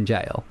in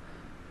jail.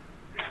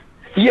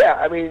 Yeah,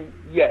 I mean,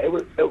 yeah, it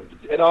was,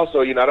 and also,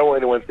 I don't want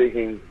anyone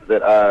thinking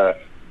that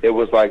it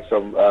was like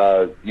some,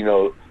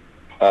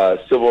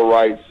 civil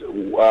rights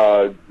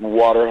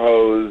water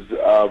hose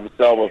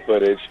Selma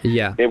footage.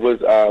 Yeah, it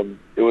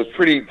was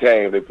pretty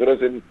tame. They put us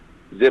in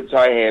zip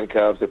tie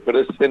handcuffs. They put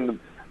us in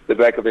the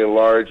back of a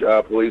large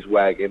police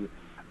wagon,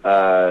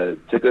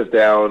 took us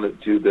down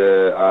to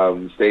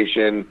the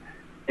station,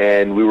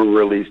 and we were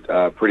released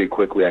pretty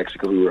quickly, actually,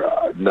 because we were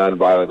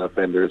nonviolent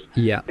offenders.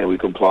 Yeah, and we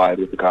complied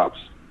with the cops.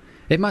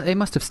 It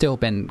must have still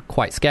been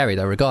quite scary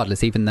though,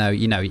 regardless. Even though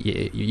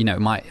it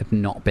might have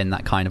not been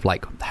that kind of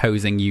like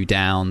hosing you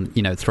down,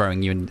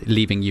 throwing you and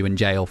leaving you in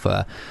jail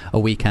for a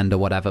weekend or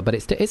whatever. But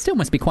it still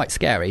must be quite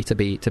scary to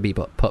be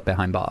put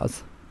behind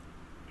bars.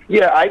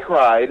 Yeah, I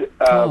cried,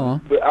 but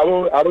I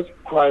was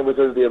crying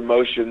because of the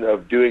emotion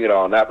of doing it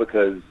all, not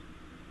because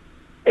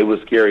it was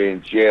scary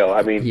in jail.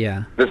 I mean,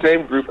 the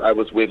same group I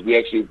was with, we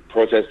actually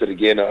protested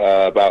again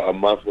about a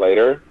month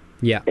later.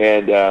 Yeah,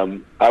 and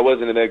I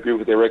wasn't in that group,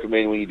 but they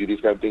recommend when you do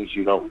these kind of things,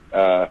 you don't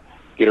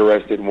get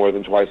arrested more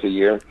than twice a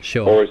year.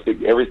 Sure. Or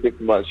every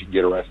 6 months you can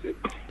get arrested,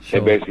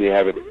 and basically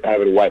have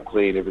it wiped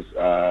clean if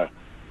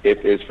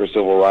it's for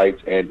civil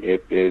rights and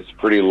if it's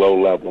pretty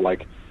low level.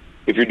 Like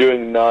if you're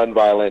doing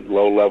non-violent,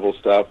 low level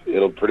stuff,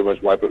 it'll pretty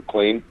much wipe it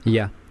clean.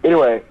 Yeah.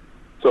 Anyway,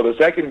 so the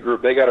second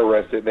group, they got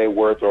arrested and they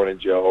were thrown in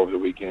jail over the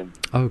weekend.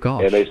 Oh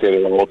gosh. And they stayed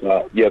there the whole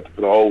time. Yeah,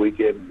 for the whole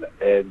weekend,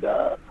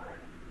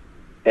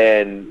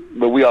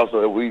 but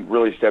we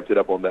really stepped it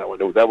up on that one.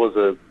 That was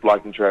a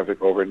blocking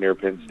traffic over near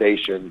Penn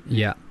Station.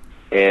 Yeah,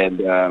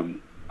 and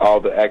all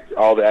the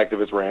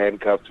activists were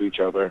handcuffed to each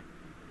other,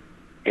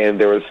 and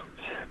they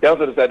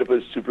also decided to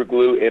put super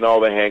glue in all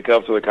the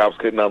handcuffs so the cops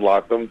couldn't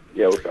unlock them.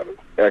 Yeah, it was kind of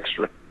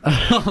extra.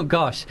 Oh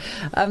gosh,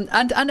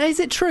 and is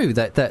it true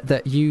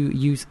that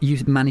you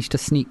managed to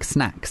sneak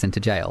snacks into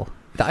jail?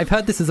 I've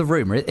heard this as a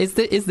rumor. Is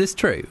this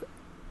true?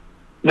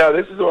 No,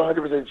 this is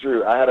 100%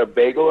 true. I had a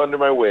bagel under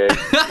my wig.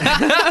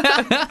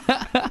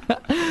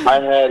 I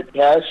had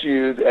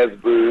cashews as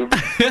boobs,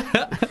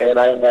 and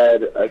I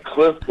had a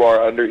Cliff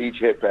Bar under each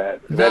hip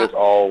pad. That is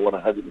all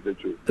 100%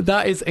 true.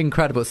 That is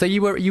incredible. So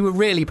you were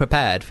really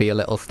prepared for your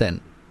little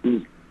stint.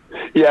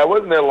 Yeah, I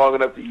wasn't there long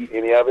enough to eat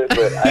any of it,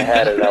 but I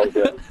had it. I was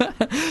good.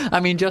 I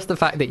mean, just the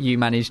fact that you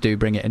managed to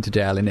bring it into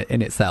jail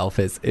in itself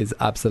is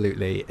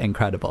absolutely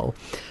incredible.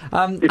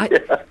 I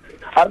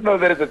don't know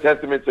that it's a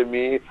testament to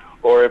me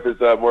or if it's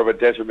more of a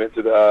detriment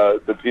to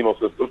the penal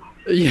system.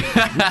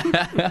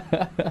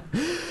 Yeah.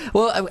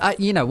 Well,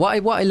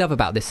 what I love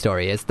about this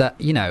story is that,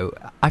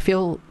 I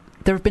feel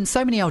there have been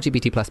so many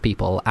LGBT plus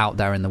people out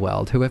there in the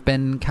world who have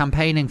been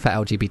campaigning for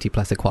LGBT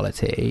plus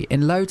equality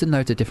in loads and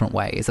loads of different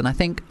ways. And I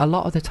think a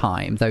lot of the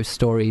time those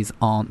stories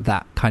aren't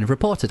that kind of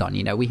reported on.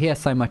 We hear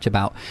so much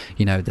about,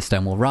 the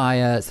Stonewall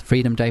riots, the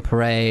Freedom Day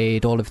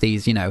parade, all of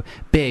these,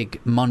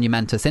 big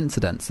monumentous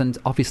incidents. And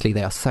obviously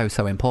they are so,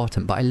 so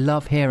important. But I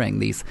love hearing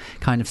these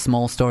kind of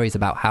small stories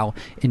about how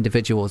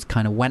individuals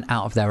kind of went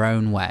out of their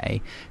own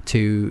way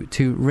to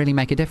really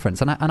make a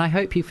difference. And I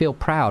hope you feel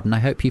proud, and I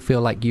hope you feel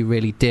like you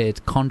really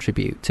did contribute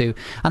to,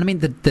 and I mean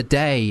the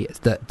day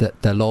that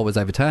the law was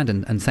overturned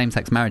and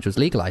same-sex marriage was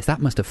legalized,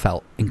 that must have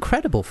felt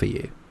incredible for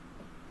you.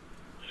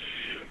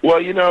 Well,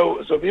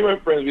 so me and my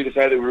friends, we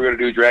decided we were going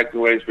to do Drag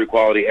Queen Weddings for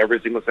Equality every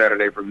single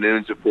Saturday from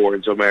noon to 4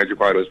 until marriage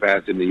equality was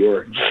passed in New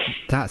York.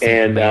 That's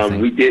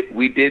amazing.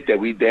 we did that.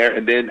 We there,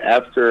 and then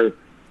after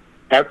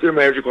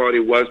marriage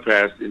equality was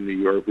passed in New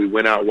York, we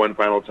went out one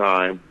final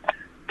time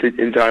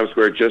in Times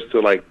Square just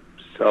to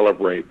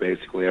celebrate.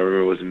 Basically, I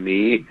remember it was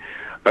me,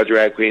 a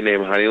drag queen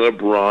named Honey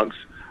LeBronx,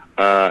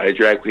 a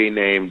drag queen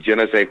named Je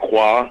ne sais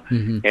quoi,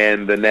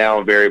 and the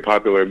now very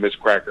popular Miss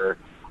Cracker,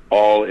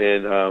 all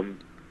in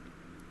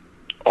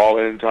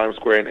Times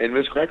Square. And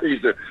Miss Cracker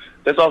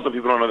that's also,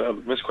 people don't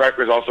know, Miss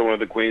Cracker is also one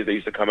of the queens that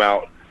used to come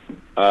out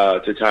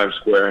to Times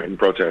Square and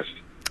protest.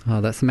 Oh,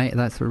 that's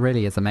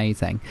really is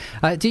amazing.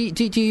 Do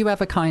you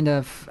ever kind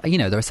of,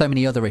 there are so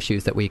many other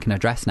issues that we can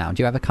address now.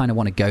 Do you ever kind of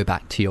want to go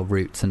back to your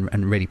roots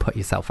and really put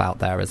yourself out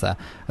there as an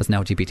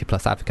LGBT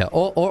plus advocate,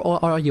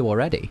 or are you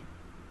already?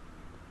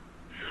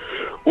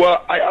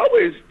 Well, I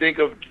always think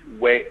of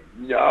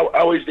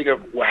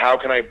how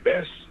can I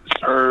best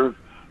serve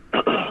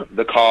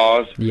the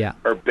cause,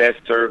 or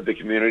best serve the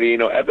community.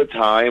 At the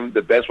time,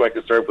 the best way I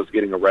could serve was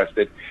getting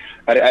arrested.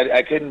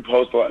 I couldn't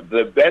post.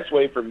 The best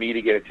way for me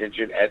to get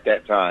attention at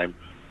that time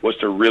was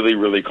to really,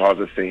 really cause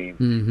a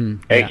scene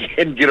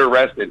and get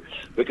arrested,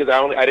 because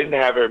I didn't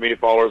have very many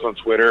followers on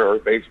Twitter or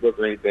Facebook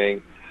or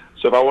anything.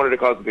 So if I wanted to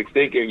cause a big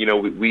stink,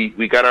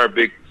 we got our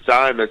big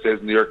sign that says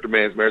New York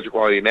demands marriage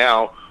equality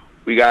now.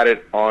 We got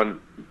it on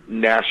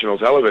national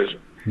television,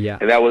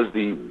 and that was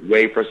the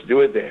way for us to do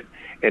it then.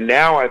 And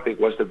now I think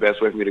what's the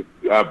best way for me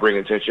to bring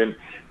attention.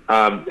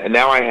 And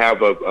now I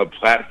have a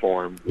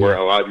platform where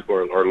a lot of people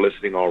are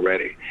listening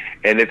already.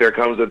 And if there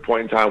comes a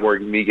point in time where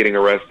me getting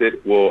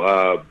arrested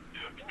will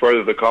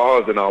further the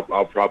cause, and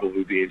I'll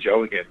probably be in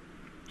jail again.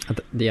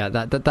 Yeah,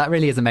 that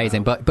really is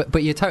amazing.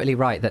 But you're totally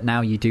right that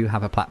now you do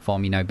have a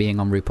platform, being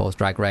on RuPaul's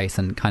Drag Race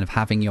and kind of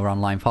having your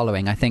online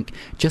following. I think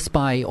just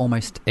by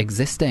almost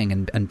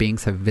existing and being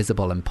so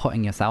visible and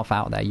putting yourself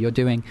out there, you're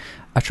doing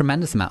a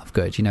tremendous amount of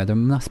good. There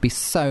must be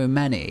so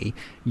many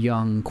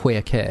young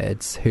queer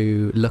kids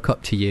who look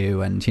up to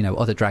you and,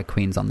 other drag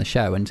queens on the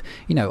show. And,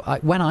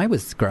 when I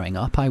was growing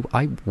up,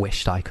 I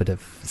wished I could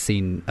have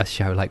seen a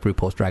show like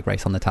RuPaul's Drag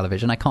Race on the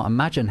television. I can't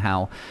imagine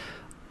how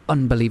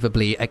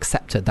unbelievably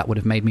accepted that would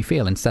have made me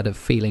feel, instead of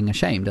feeling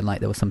ashamed and like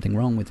there was something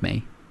wrong with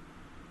me.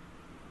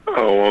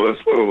 Oh, well, that's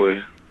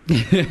lovely.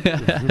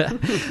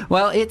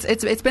 Well,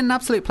 it's been an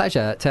absolute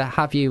pleasure to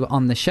have you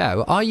on the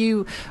show.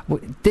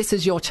 This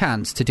is your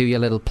chance to do your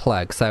little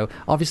plug. So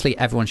obviously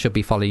everyone should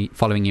be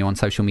following you on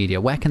social media.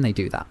 Where can they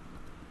do that?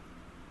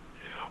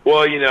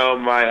 Well,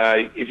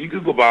 if you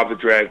Google Bob the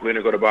Drag Queen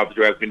or go to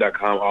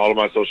bobthedragqueen.com, all of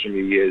my social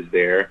media is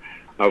there.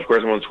 Of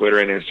course, I'm on Twitter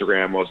and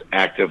Instagram most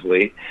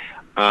actively.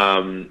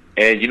 And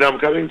I'm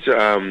coming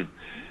to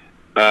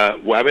I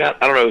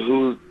don't know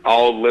who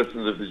all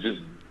listens. If it's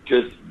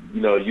just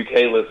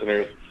UK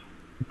listeners.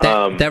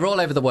 They're all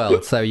over the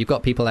world, so you've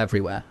got people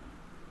everywhere.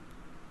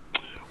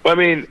 Well,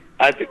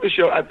 I think the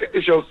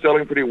show's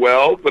selling pretty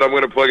well, but I'm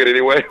going to plug it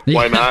anyway.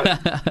 Why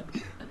not?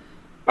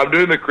 I'm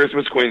doing the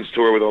Christmas Queens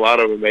tour with a lot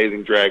of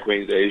amazing drag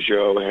queens: Asia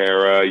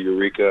O'Hara,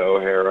 Eureka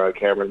O'Hara,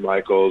 Cameron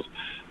Michaels,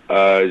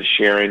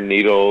 Sharon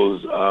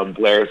Needles,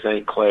 Blair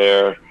St.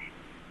 Clair.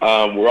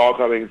 We're all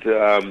coming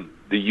to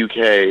the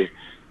UK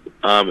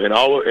and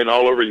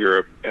all over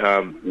Europe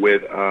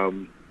with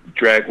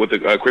drag with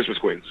the Christmas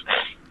Queens.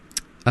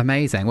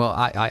 Amazing. Well,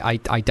 I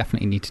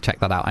definitely need to check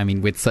that out.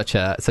 With such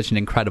an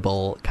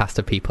incredible cast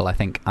of people, I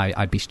think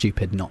I'd be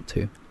stupid not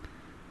to.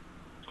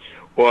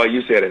 Well,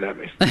 you said it, not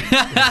me.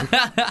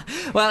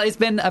 Well, it's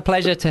been a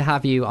pleasure to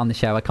have you on the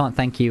show. I can't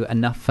thank you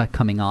enough for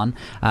coming on.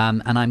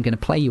 And I'm going to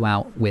play you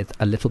out with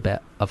a little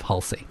bit of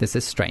Halsey. This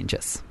is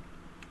Strangers.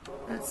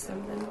 That's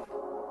something.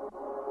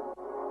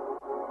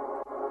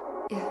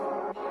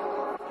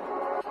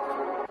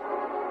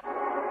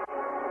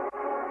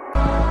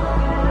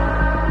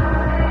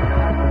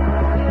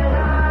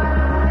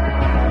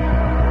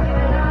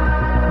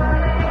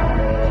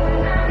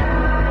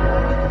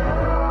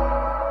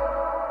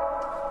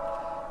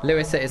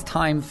 Lewis, it is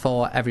time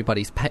for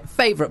everybody's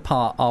favourite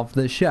part of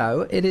the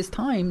show. It is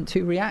time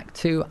to react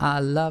to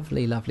our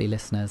lovely, lovely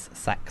listeners'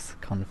 sex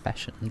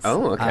confessions.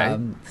 Oh, okay.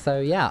 So,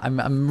 yeah,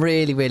 I'm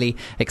really, really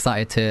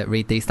excited to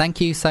read these.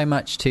 Thank you so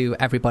much to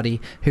everybody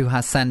who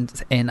has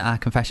sent in our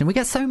confession. We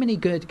get so many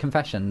good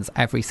confessions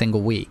every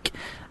single week.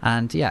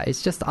 And, yeah,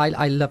 it's just,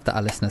 I love that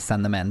our listeners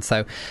send them in.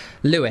 So,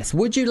 Lewis,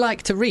 would you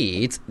like to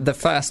read the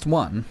first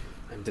one?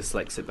 I'm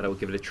dyslexic, but I will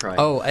give it a try.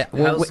 Oh,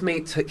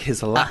 housemate took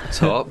his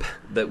laptop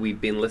that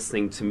we'd been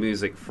listening to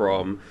music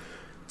from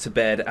to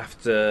bed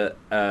after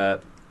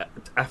an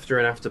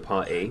after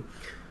party,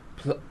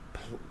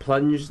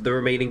 plunged the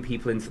remaining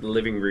people into the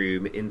living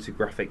room into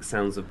graphic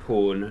sounds of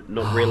porn,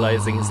 not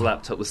realising his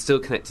laptop was still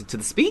connected to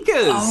the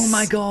speakers. Oh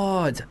my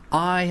god!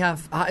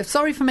 I'm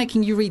sorry for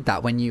making you read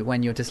that when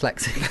you're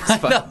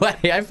dyslexic. No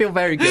way, I feel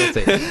very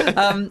guilty.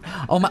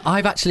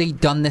 I've actually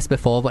done this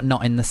before, but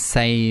not in the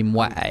same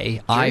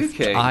way.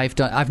 Basically,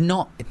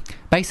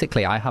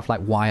 I have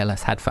like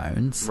wireless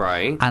headphones,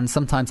 right? And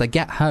sometimes I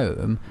get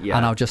home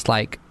and I'll just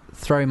like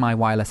throw my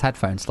wireless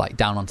headphones like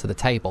down onto the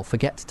table,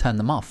 forget to turn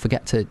them off,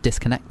 forget to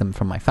disconnect them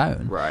from my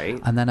phone, right?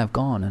 And then I've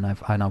gone and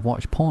I've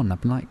watched porn.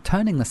 I've been like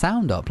turning the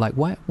sound up, like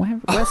where's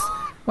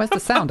the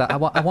sound? I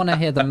want to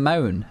hear them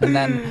moan, and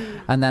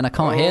then I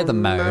can't hear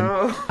them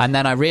moan, and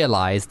then I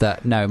realise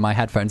that no, my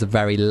headphones are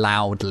very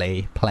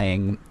loudly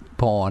playing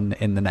porn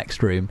in the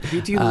next room.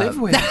 Who do you live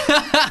with?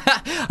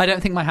 I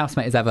don't think my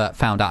housemate has ever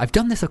found out. I've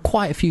done this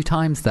quite a few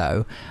times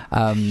though.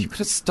 You could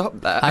have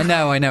stopped that. I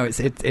know.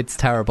 It's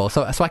terrible.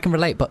 So I can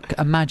relate. But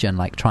imagine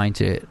like trying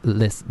to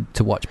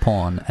watch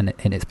porn and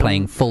it's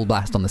playing full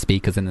blast on the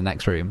speakers in the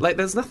next room. Like,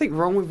 there's nothing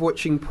wrong with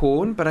watching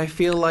porn, but I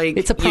feel like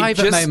it's a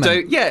private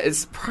moment.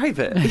 It's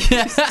private. You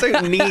just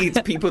don't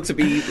need people to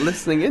be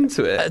listening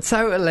into it.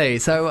 Totally.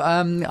 So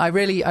I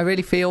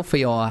really feel for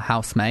your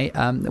housemate.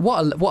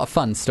 What a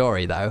fun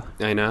story though.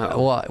 I know.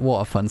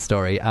 What a fun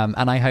story.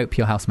 And I hope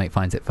your housemate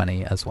finds it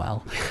funny as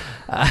well.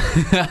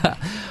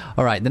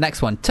 All right, the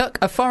next one. Took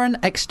a foreign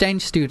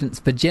exchange student's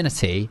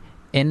virginity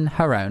in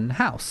her own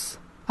house.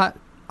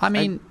 I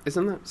mean...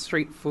 Isn't that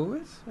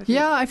straightforward?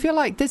 I feel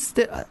like this...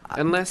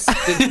 Unless...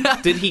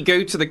 Did he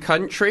go to the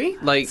country,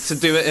 like, to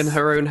do it in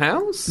her own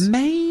house?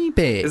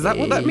 Maybe. Is that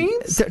what that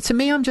means? To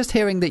me, I'm just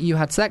hearing that you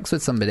had sex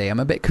with somebody. I'm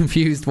a bit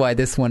confused why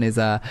this one is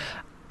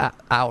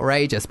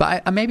outrageous.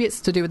 But maybe it's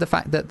to do with the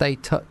fact that they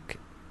took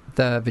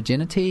the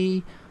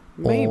virginity.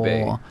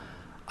 Maybe. Or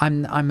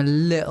I'm a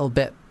little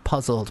bit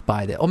puzzled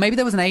by this. Or maybe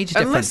there was an age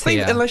difference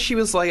here. Unless she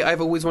was like,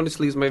 I've always wanted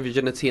to lose my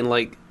virginity in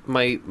like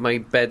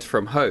my bed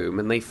from home,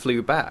 and they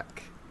flew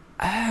back.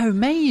 Oh,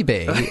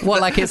 maybe.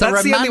 Well, like it's a romantic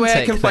That's the only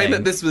way I can find thing.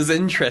 that this was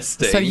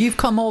interesting. So you've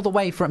come all the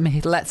way from,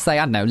 let's say,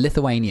 I don't know,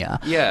 Lithuania.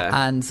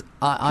 Yeah. And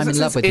I'm in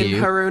love with in you.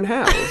 In her own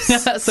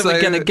house. so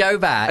we're going to go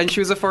back. And she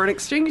was a foreign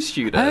exchange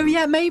student. Oh,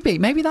 yeah, maybe.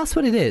 Maybe that's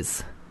what it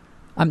is.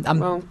 I'm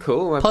well,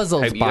 cool.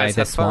 puzzled by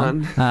this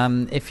one.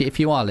 If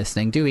you are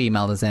listening, do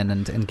email us in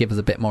and give us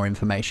a bit more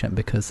information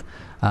because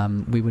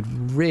we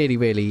would really,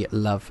 really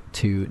love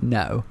to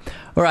know.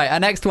 All right, our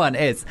next one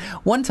is,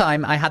 one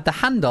time I had the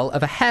handle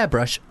of a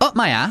hairbrush up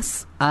my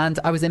ass and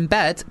I was in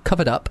bed,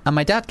 covered up, and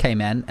my dad came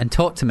in and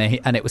talked to me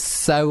and it was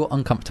so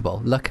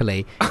uncomfortable.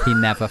 Luckily, he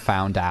never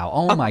found out.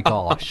 Oh my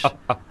gosh.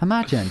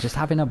 Imagine just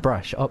having a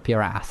brush up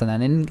your ass and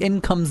then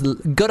in comes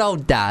good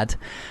old dad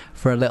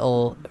for a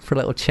little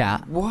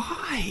chat.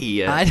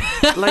 Why?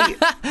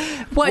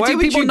 Why do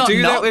people not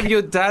do knock? that with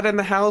your dad in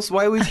the house?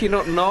 Why would he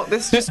not knock?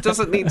 This just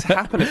doesn't need to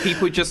happen if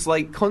people just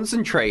like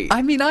concentrate.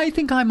 I mean, I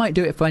think I might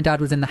do it if my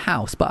dad was in the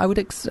house, but I would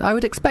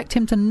expect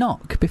him to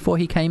knock before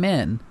he came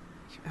in.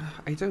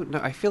 I don't know.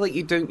 I feel like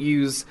you don't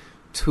use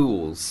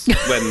tools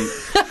when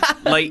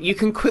like you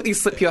can quickly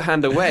slip your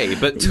hand away,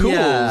 but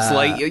tools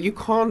like you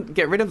can't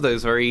get rid of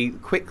those very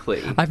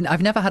quickly.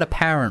 I've never had a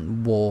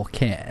parent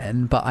walk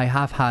in, but I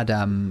have had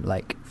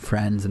like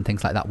friends and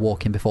things like that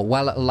walk in before,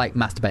 well, like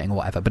masturbating or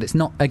whatever, but it's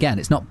not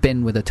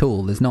been with a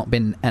tool. There's not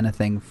been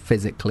anything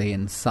physically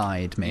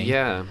inside me.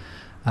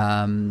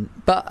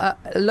 But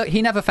look,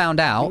 he never found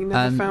out.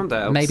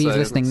 Maybe he's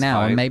listening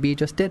now, and maybe he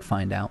just did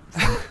find out.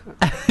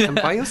 And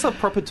buy yourself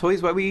proper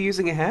toys. Why were you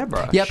using a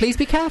hairbrush? Yeah, please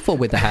be careful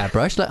with the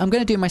hairbrush. Look, I'm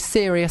going to do my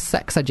serious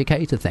sex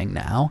educator thing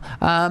now.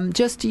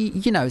 Just,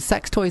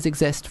 sex toys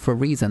exist for a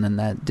reason, and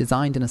they're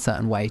designed in a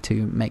certain way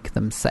to make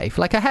them safe.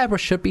 Like a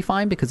hairbrush should be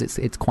fine because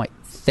it's quite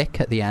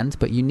thick at the end,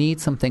 but you need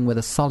something with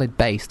a solid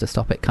base to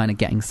stop it kind of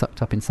getting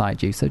sucked up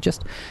inside you. So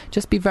just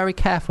be very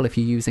careful if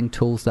you're using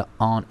tools that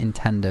aren't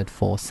intended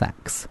for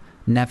sex.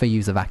 Never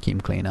use a vacuum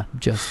cleaner.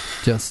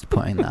 Just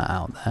putting that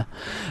out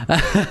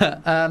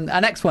there. Our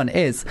next one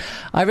is,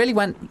 I really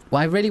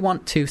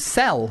want to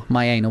sell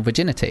my anal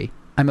virginity.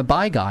 I'm a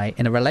bi guy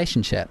in a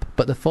relationship,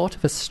 but the thought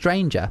of a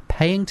stranger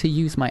paying to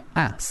use my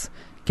ass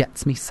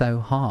gets me so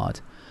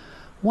hard.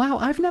 Wow,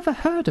 I've never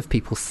heard of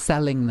people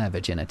selling their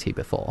virginity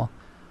before.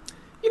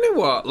 You know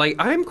what? Like,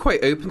 I'm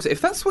quite open to, if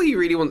that's what he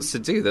really wants to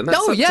do, then that's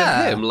up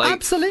to him. Like,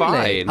 absolutely.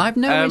 Fine. I've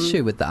no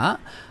issue with that.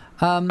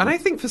 And I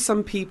think for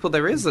some people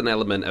there is an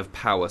element of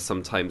power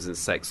sometimes in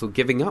sex, or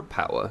giving up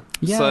power.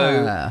 Yeah.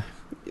 So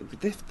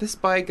if this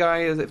bi guy,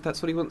 if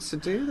that's what he wants to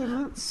do,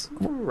 then that's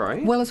all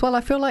right. Well, as well,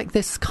 I feel like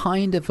this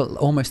kind of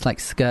almost like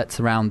skirts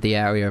around the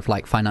area of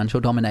like financial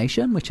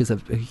domination, which is a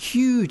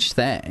huge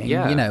thing.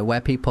 Yeah. You know,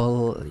 where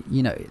people,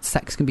 you know,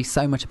 sex can be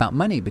so much about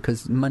money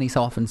because money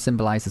so often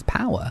symbolizes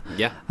power.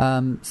 Yeah.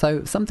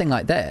 So something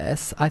like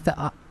this, I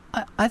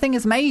think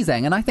is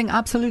amazing, and I think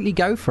absolutely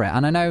go for it.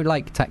 And I know,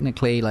 like,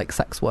 technically, like,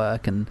 sex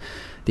work and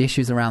the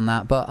issues around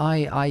that, but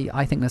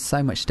I think there's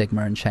so much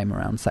stigma and shame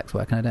around sex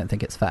work, and I don't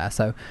think it's fair.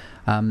 So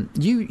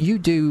you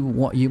do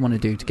what you want to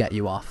do to get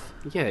you off.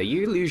 Yeah,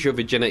 you lose your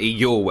virginity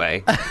your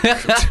way.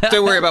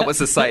 Don't worry about what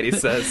society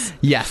says.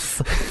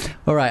 Yes.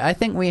 All right, I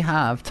think we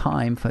have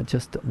time for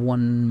just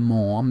one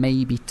more,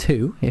 maybe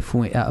two, if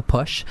we at a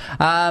push.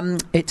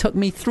 It took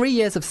me 3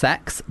 years of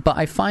sex, but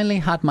I finally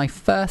had my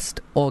first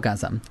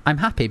orgasm. I'm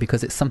happy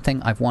because it's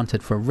something I've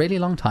wanted for a really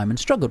long time and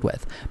struggled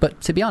with.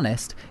 But to be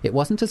honest, it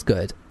wasn't as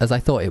good as I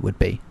thought it would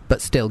be,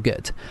 but still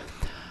good.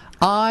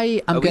 Are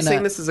we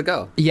saying this is a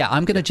girl? Yeah,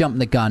 I'm going to jump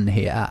the gun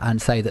here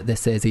and say that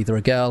this is either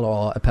a girl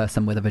or a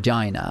person with a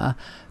vagina,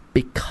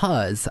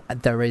 because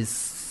there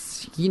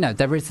is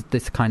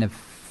this kind of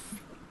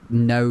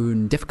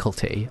known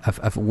difficulty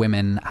of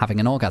women having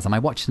an orgasm. I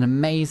watched an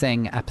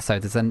amazing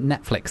episode. There's a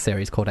Netflix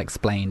series called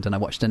Explained, and I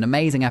watched an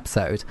amazing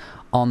episode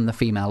on the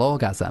female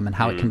orgasm and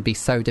how it can be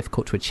so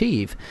difficult to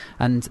achieve.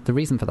 And the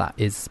reason for that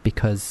is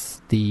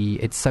because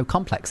it's so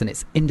complex and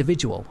it's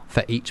individual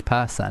for each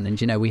person.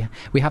 And, you know,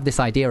 we have this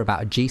idea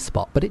about a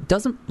G-spot, but it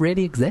doesn't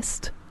really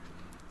exist.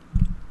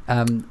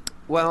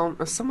 Well,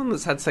 as someone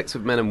that's had sex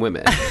with men and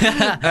women...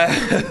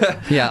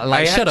 yeah,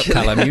 like, shut up,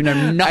 Callum. You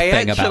know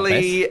nothing about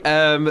this.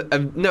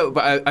 No,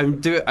 but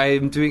I'm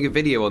doing a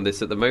video on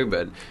this at the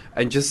moment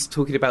and just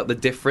talking about the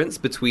difference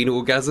between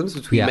orgasms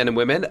between men and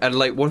women. And,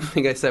 like, one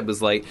thing I said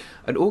was, like,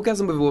 an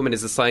orgasm with a woman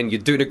is a sign you're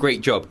doing a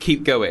great job,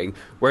 keep going.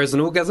 Whereas an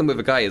orgasm with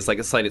a guy is, like,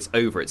 a sign it's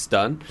over, it's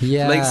done.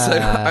 Yeah. Like, so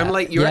I'm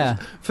like,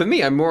 for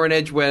me, I'm more on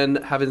edge when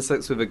having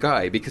sex with a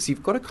guy, because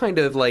you've got to kind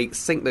of, like,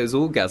 sync those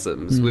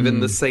orgasms within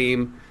the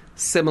same...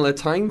 similar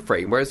time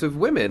frame, whereas with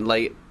women,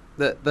 like,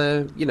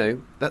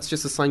 that's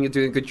just a sign you're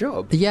doing a good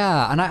job.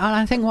 Yeah, and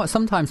I think what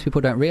sometimes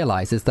people don't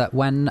realise is that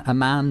when a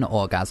man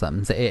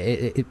orgasms,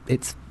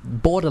 it's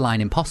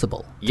borderline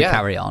impossible to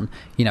carry on.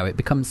 You know, it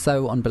becomes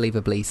so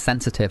unbelievably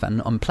sensitive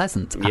and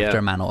unpleasant after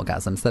a man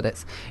orgasms that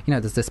it's, you know,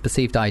 there's this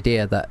perceived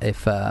idea that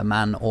if a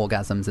man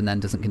orgasms and then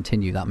doesn't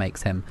continue, that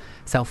makes him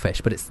selfish.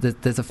 But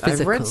there's a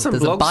physical,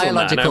 there's a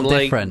biological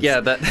difference.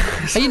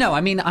 You know, I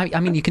mean,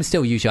 you can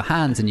still use your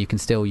hands and you can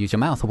still use your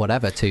mouth or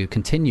whatever to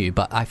continue,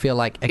 but I feel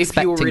like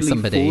expecting if you're really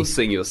somebody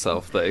forcing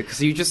yourself though,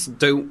 because you just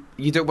don't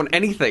want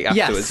anything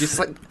afterwards. You're just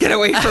like, get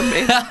away from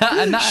me.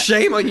 And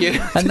shame on you.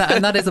 and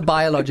that is a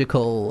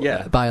biological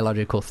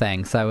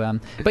thing. So,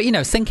 but you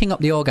know, syncing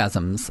up the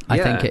orgasms, I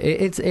think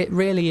it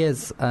really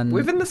is.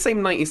 Within the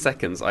same 90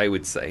 seconds, I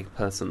would say,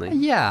 personally.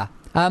 Yeah.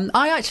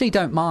 I actually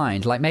don't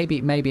mind. Like,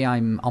 maybe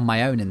I'm on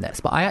my own in this,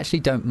 but I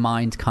actually don't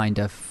mind kind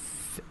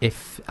of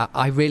if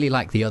I really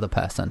like the other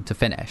person to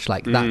finish.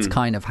 Like, that's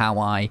kind of how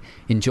I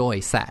enjoy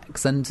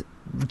sex. And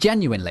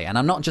genuinely, and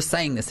I'm not just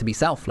saying this to be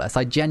selfless,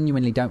 I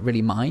genuinely don't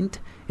really mind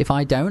if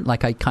I don't.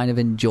 Like, I kind of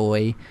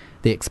enjoy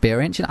the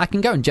experience. You know, I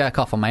can go and jerk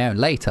off on my own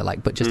later,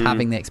 like, but just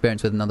having the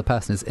experience with another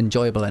person is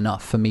enjoyable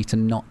enough for me to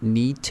not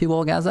need to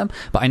orgasm.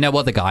 But I know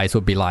other guys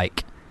would be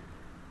like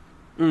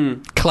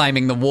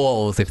climbing the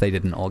walls if they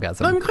didn't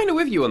orgasm. I'm kind of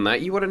with you on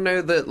that. You want to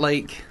know that,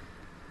 like,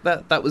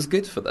 that was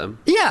good for them.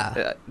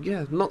 Yeah.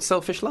 Not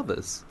selfish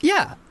lovers.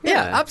 Yeah,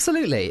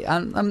 absolutely.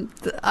 I'm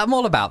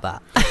all about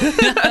that.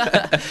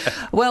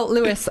 Well,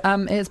 Lewis,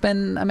 it's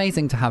been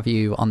amazing to have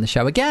you on the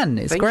show again.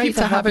 It's great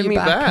to have you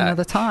back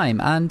another time.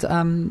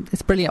 And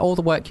it's brilliant, all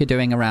the work you're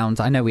doing around,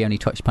 I know we only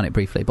touched upon it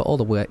briefly, but all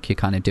the work you're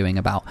kind of doing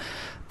about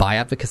bi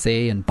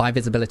advocacy and bi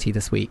visibility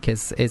this week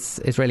is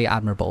really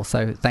admirable.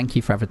 So thank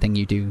you for everything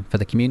you do for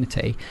the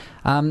community.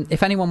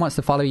 If anyone wants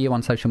to follow you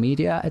on social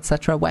media,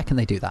 etc., where can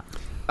they do that?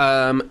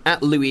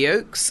 At Louis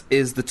Oakes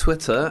is the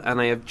Twitter,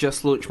 and I have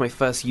just launched my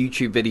first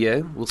YouTube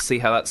video. We'll see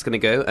how that's going to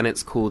go, and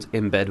it's called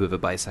In Bed with a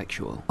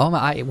Bisexual. Oh,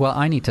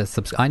 I need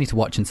to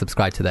watch and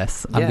subscribe to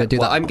this. I'm going to do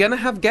that. I'm going to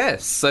have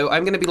guests, so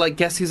I'm going to be like,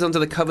 guess who's under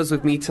the covers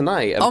with me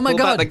tonight? And my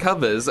God, back the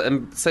covers,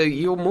 and so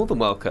you're more than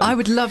welcome. I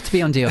would love to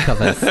be under your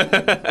covers.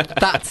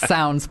 That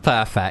sounds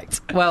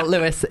perfect. Well,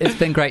 Lewis, it's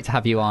been great to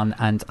have you on,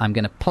 and I'm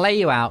going to play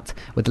you out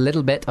with a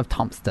little bit of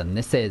Thompson.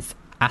 This is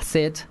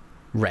Acid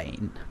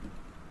Rain.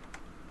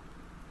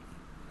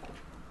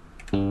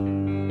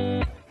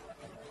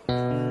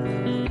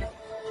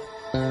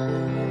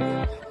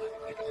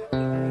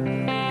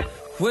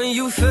 When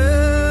you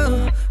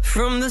fell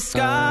from the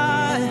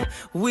sky,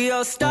 we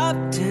all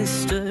stopped and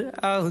stood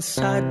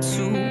outside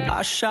to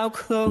wash our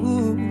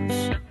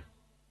clothes.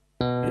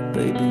 But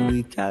baby,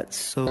 we got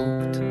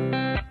soaked.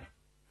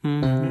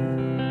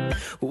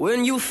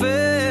 When you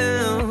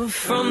fell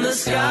from the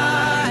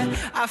sky,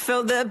 I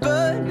felt that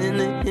burning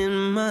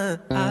in my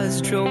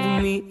eyes, drove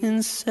me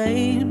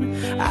insane.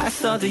 I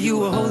thought that you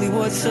were holy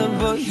water,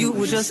 but you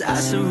were just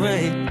acid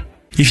rain.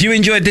 If you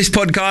enjoyed this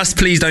podcast,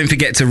 please don't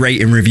forget to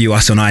rate and review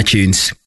us on iTunes.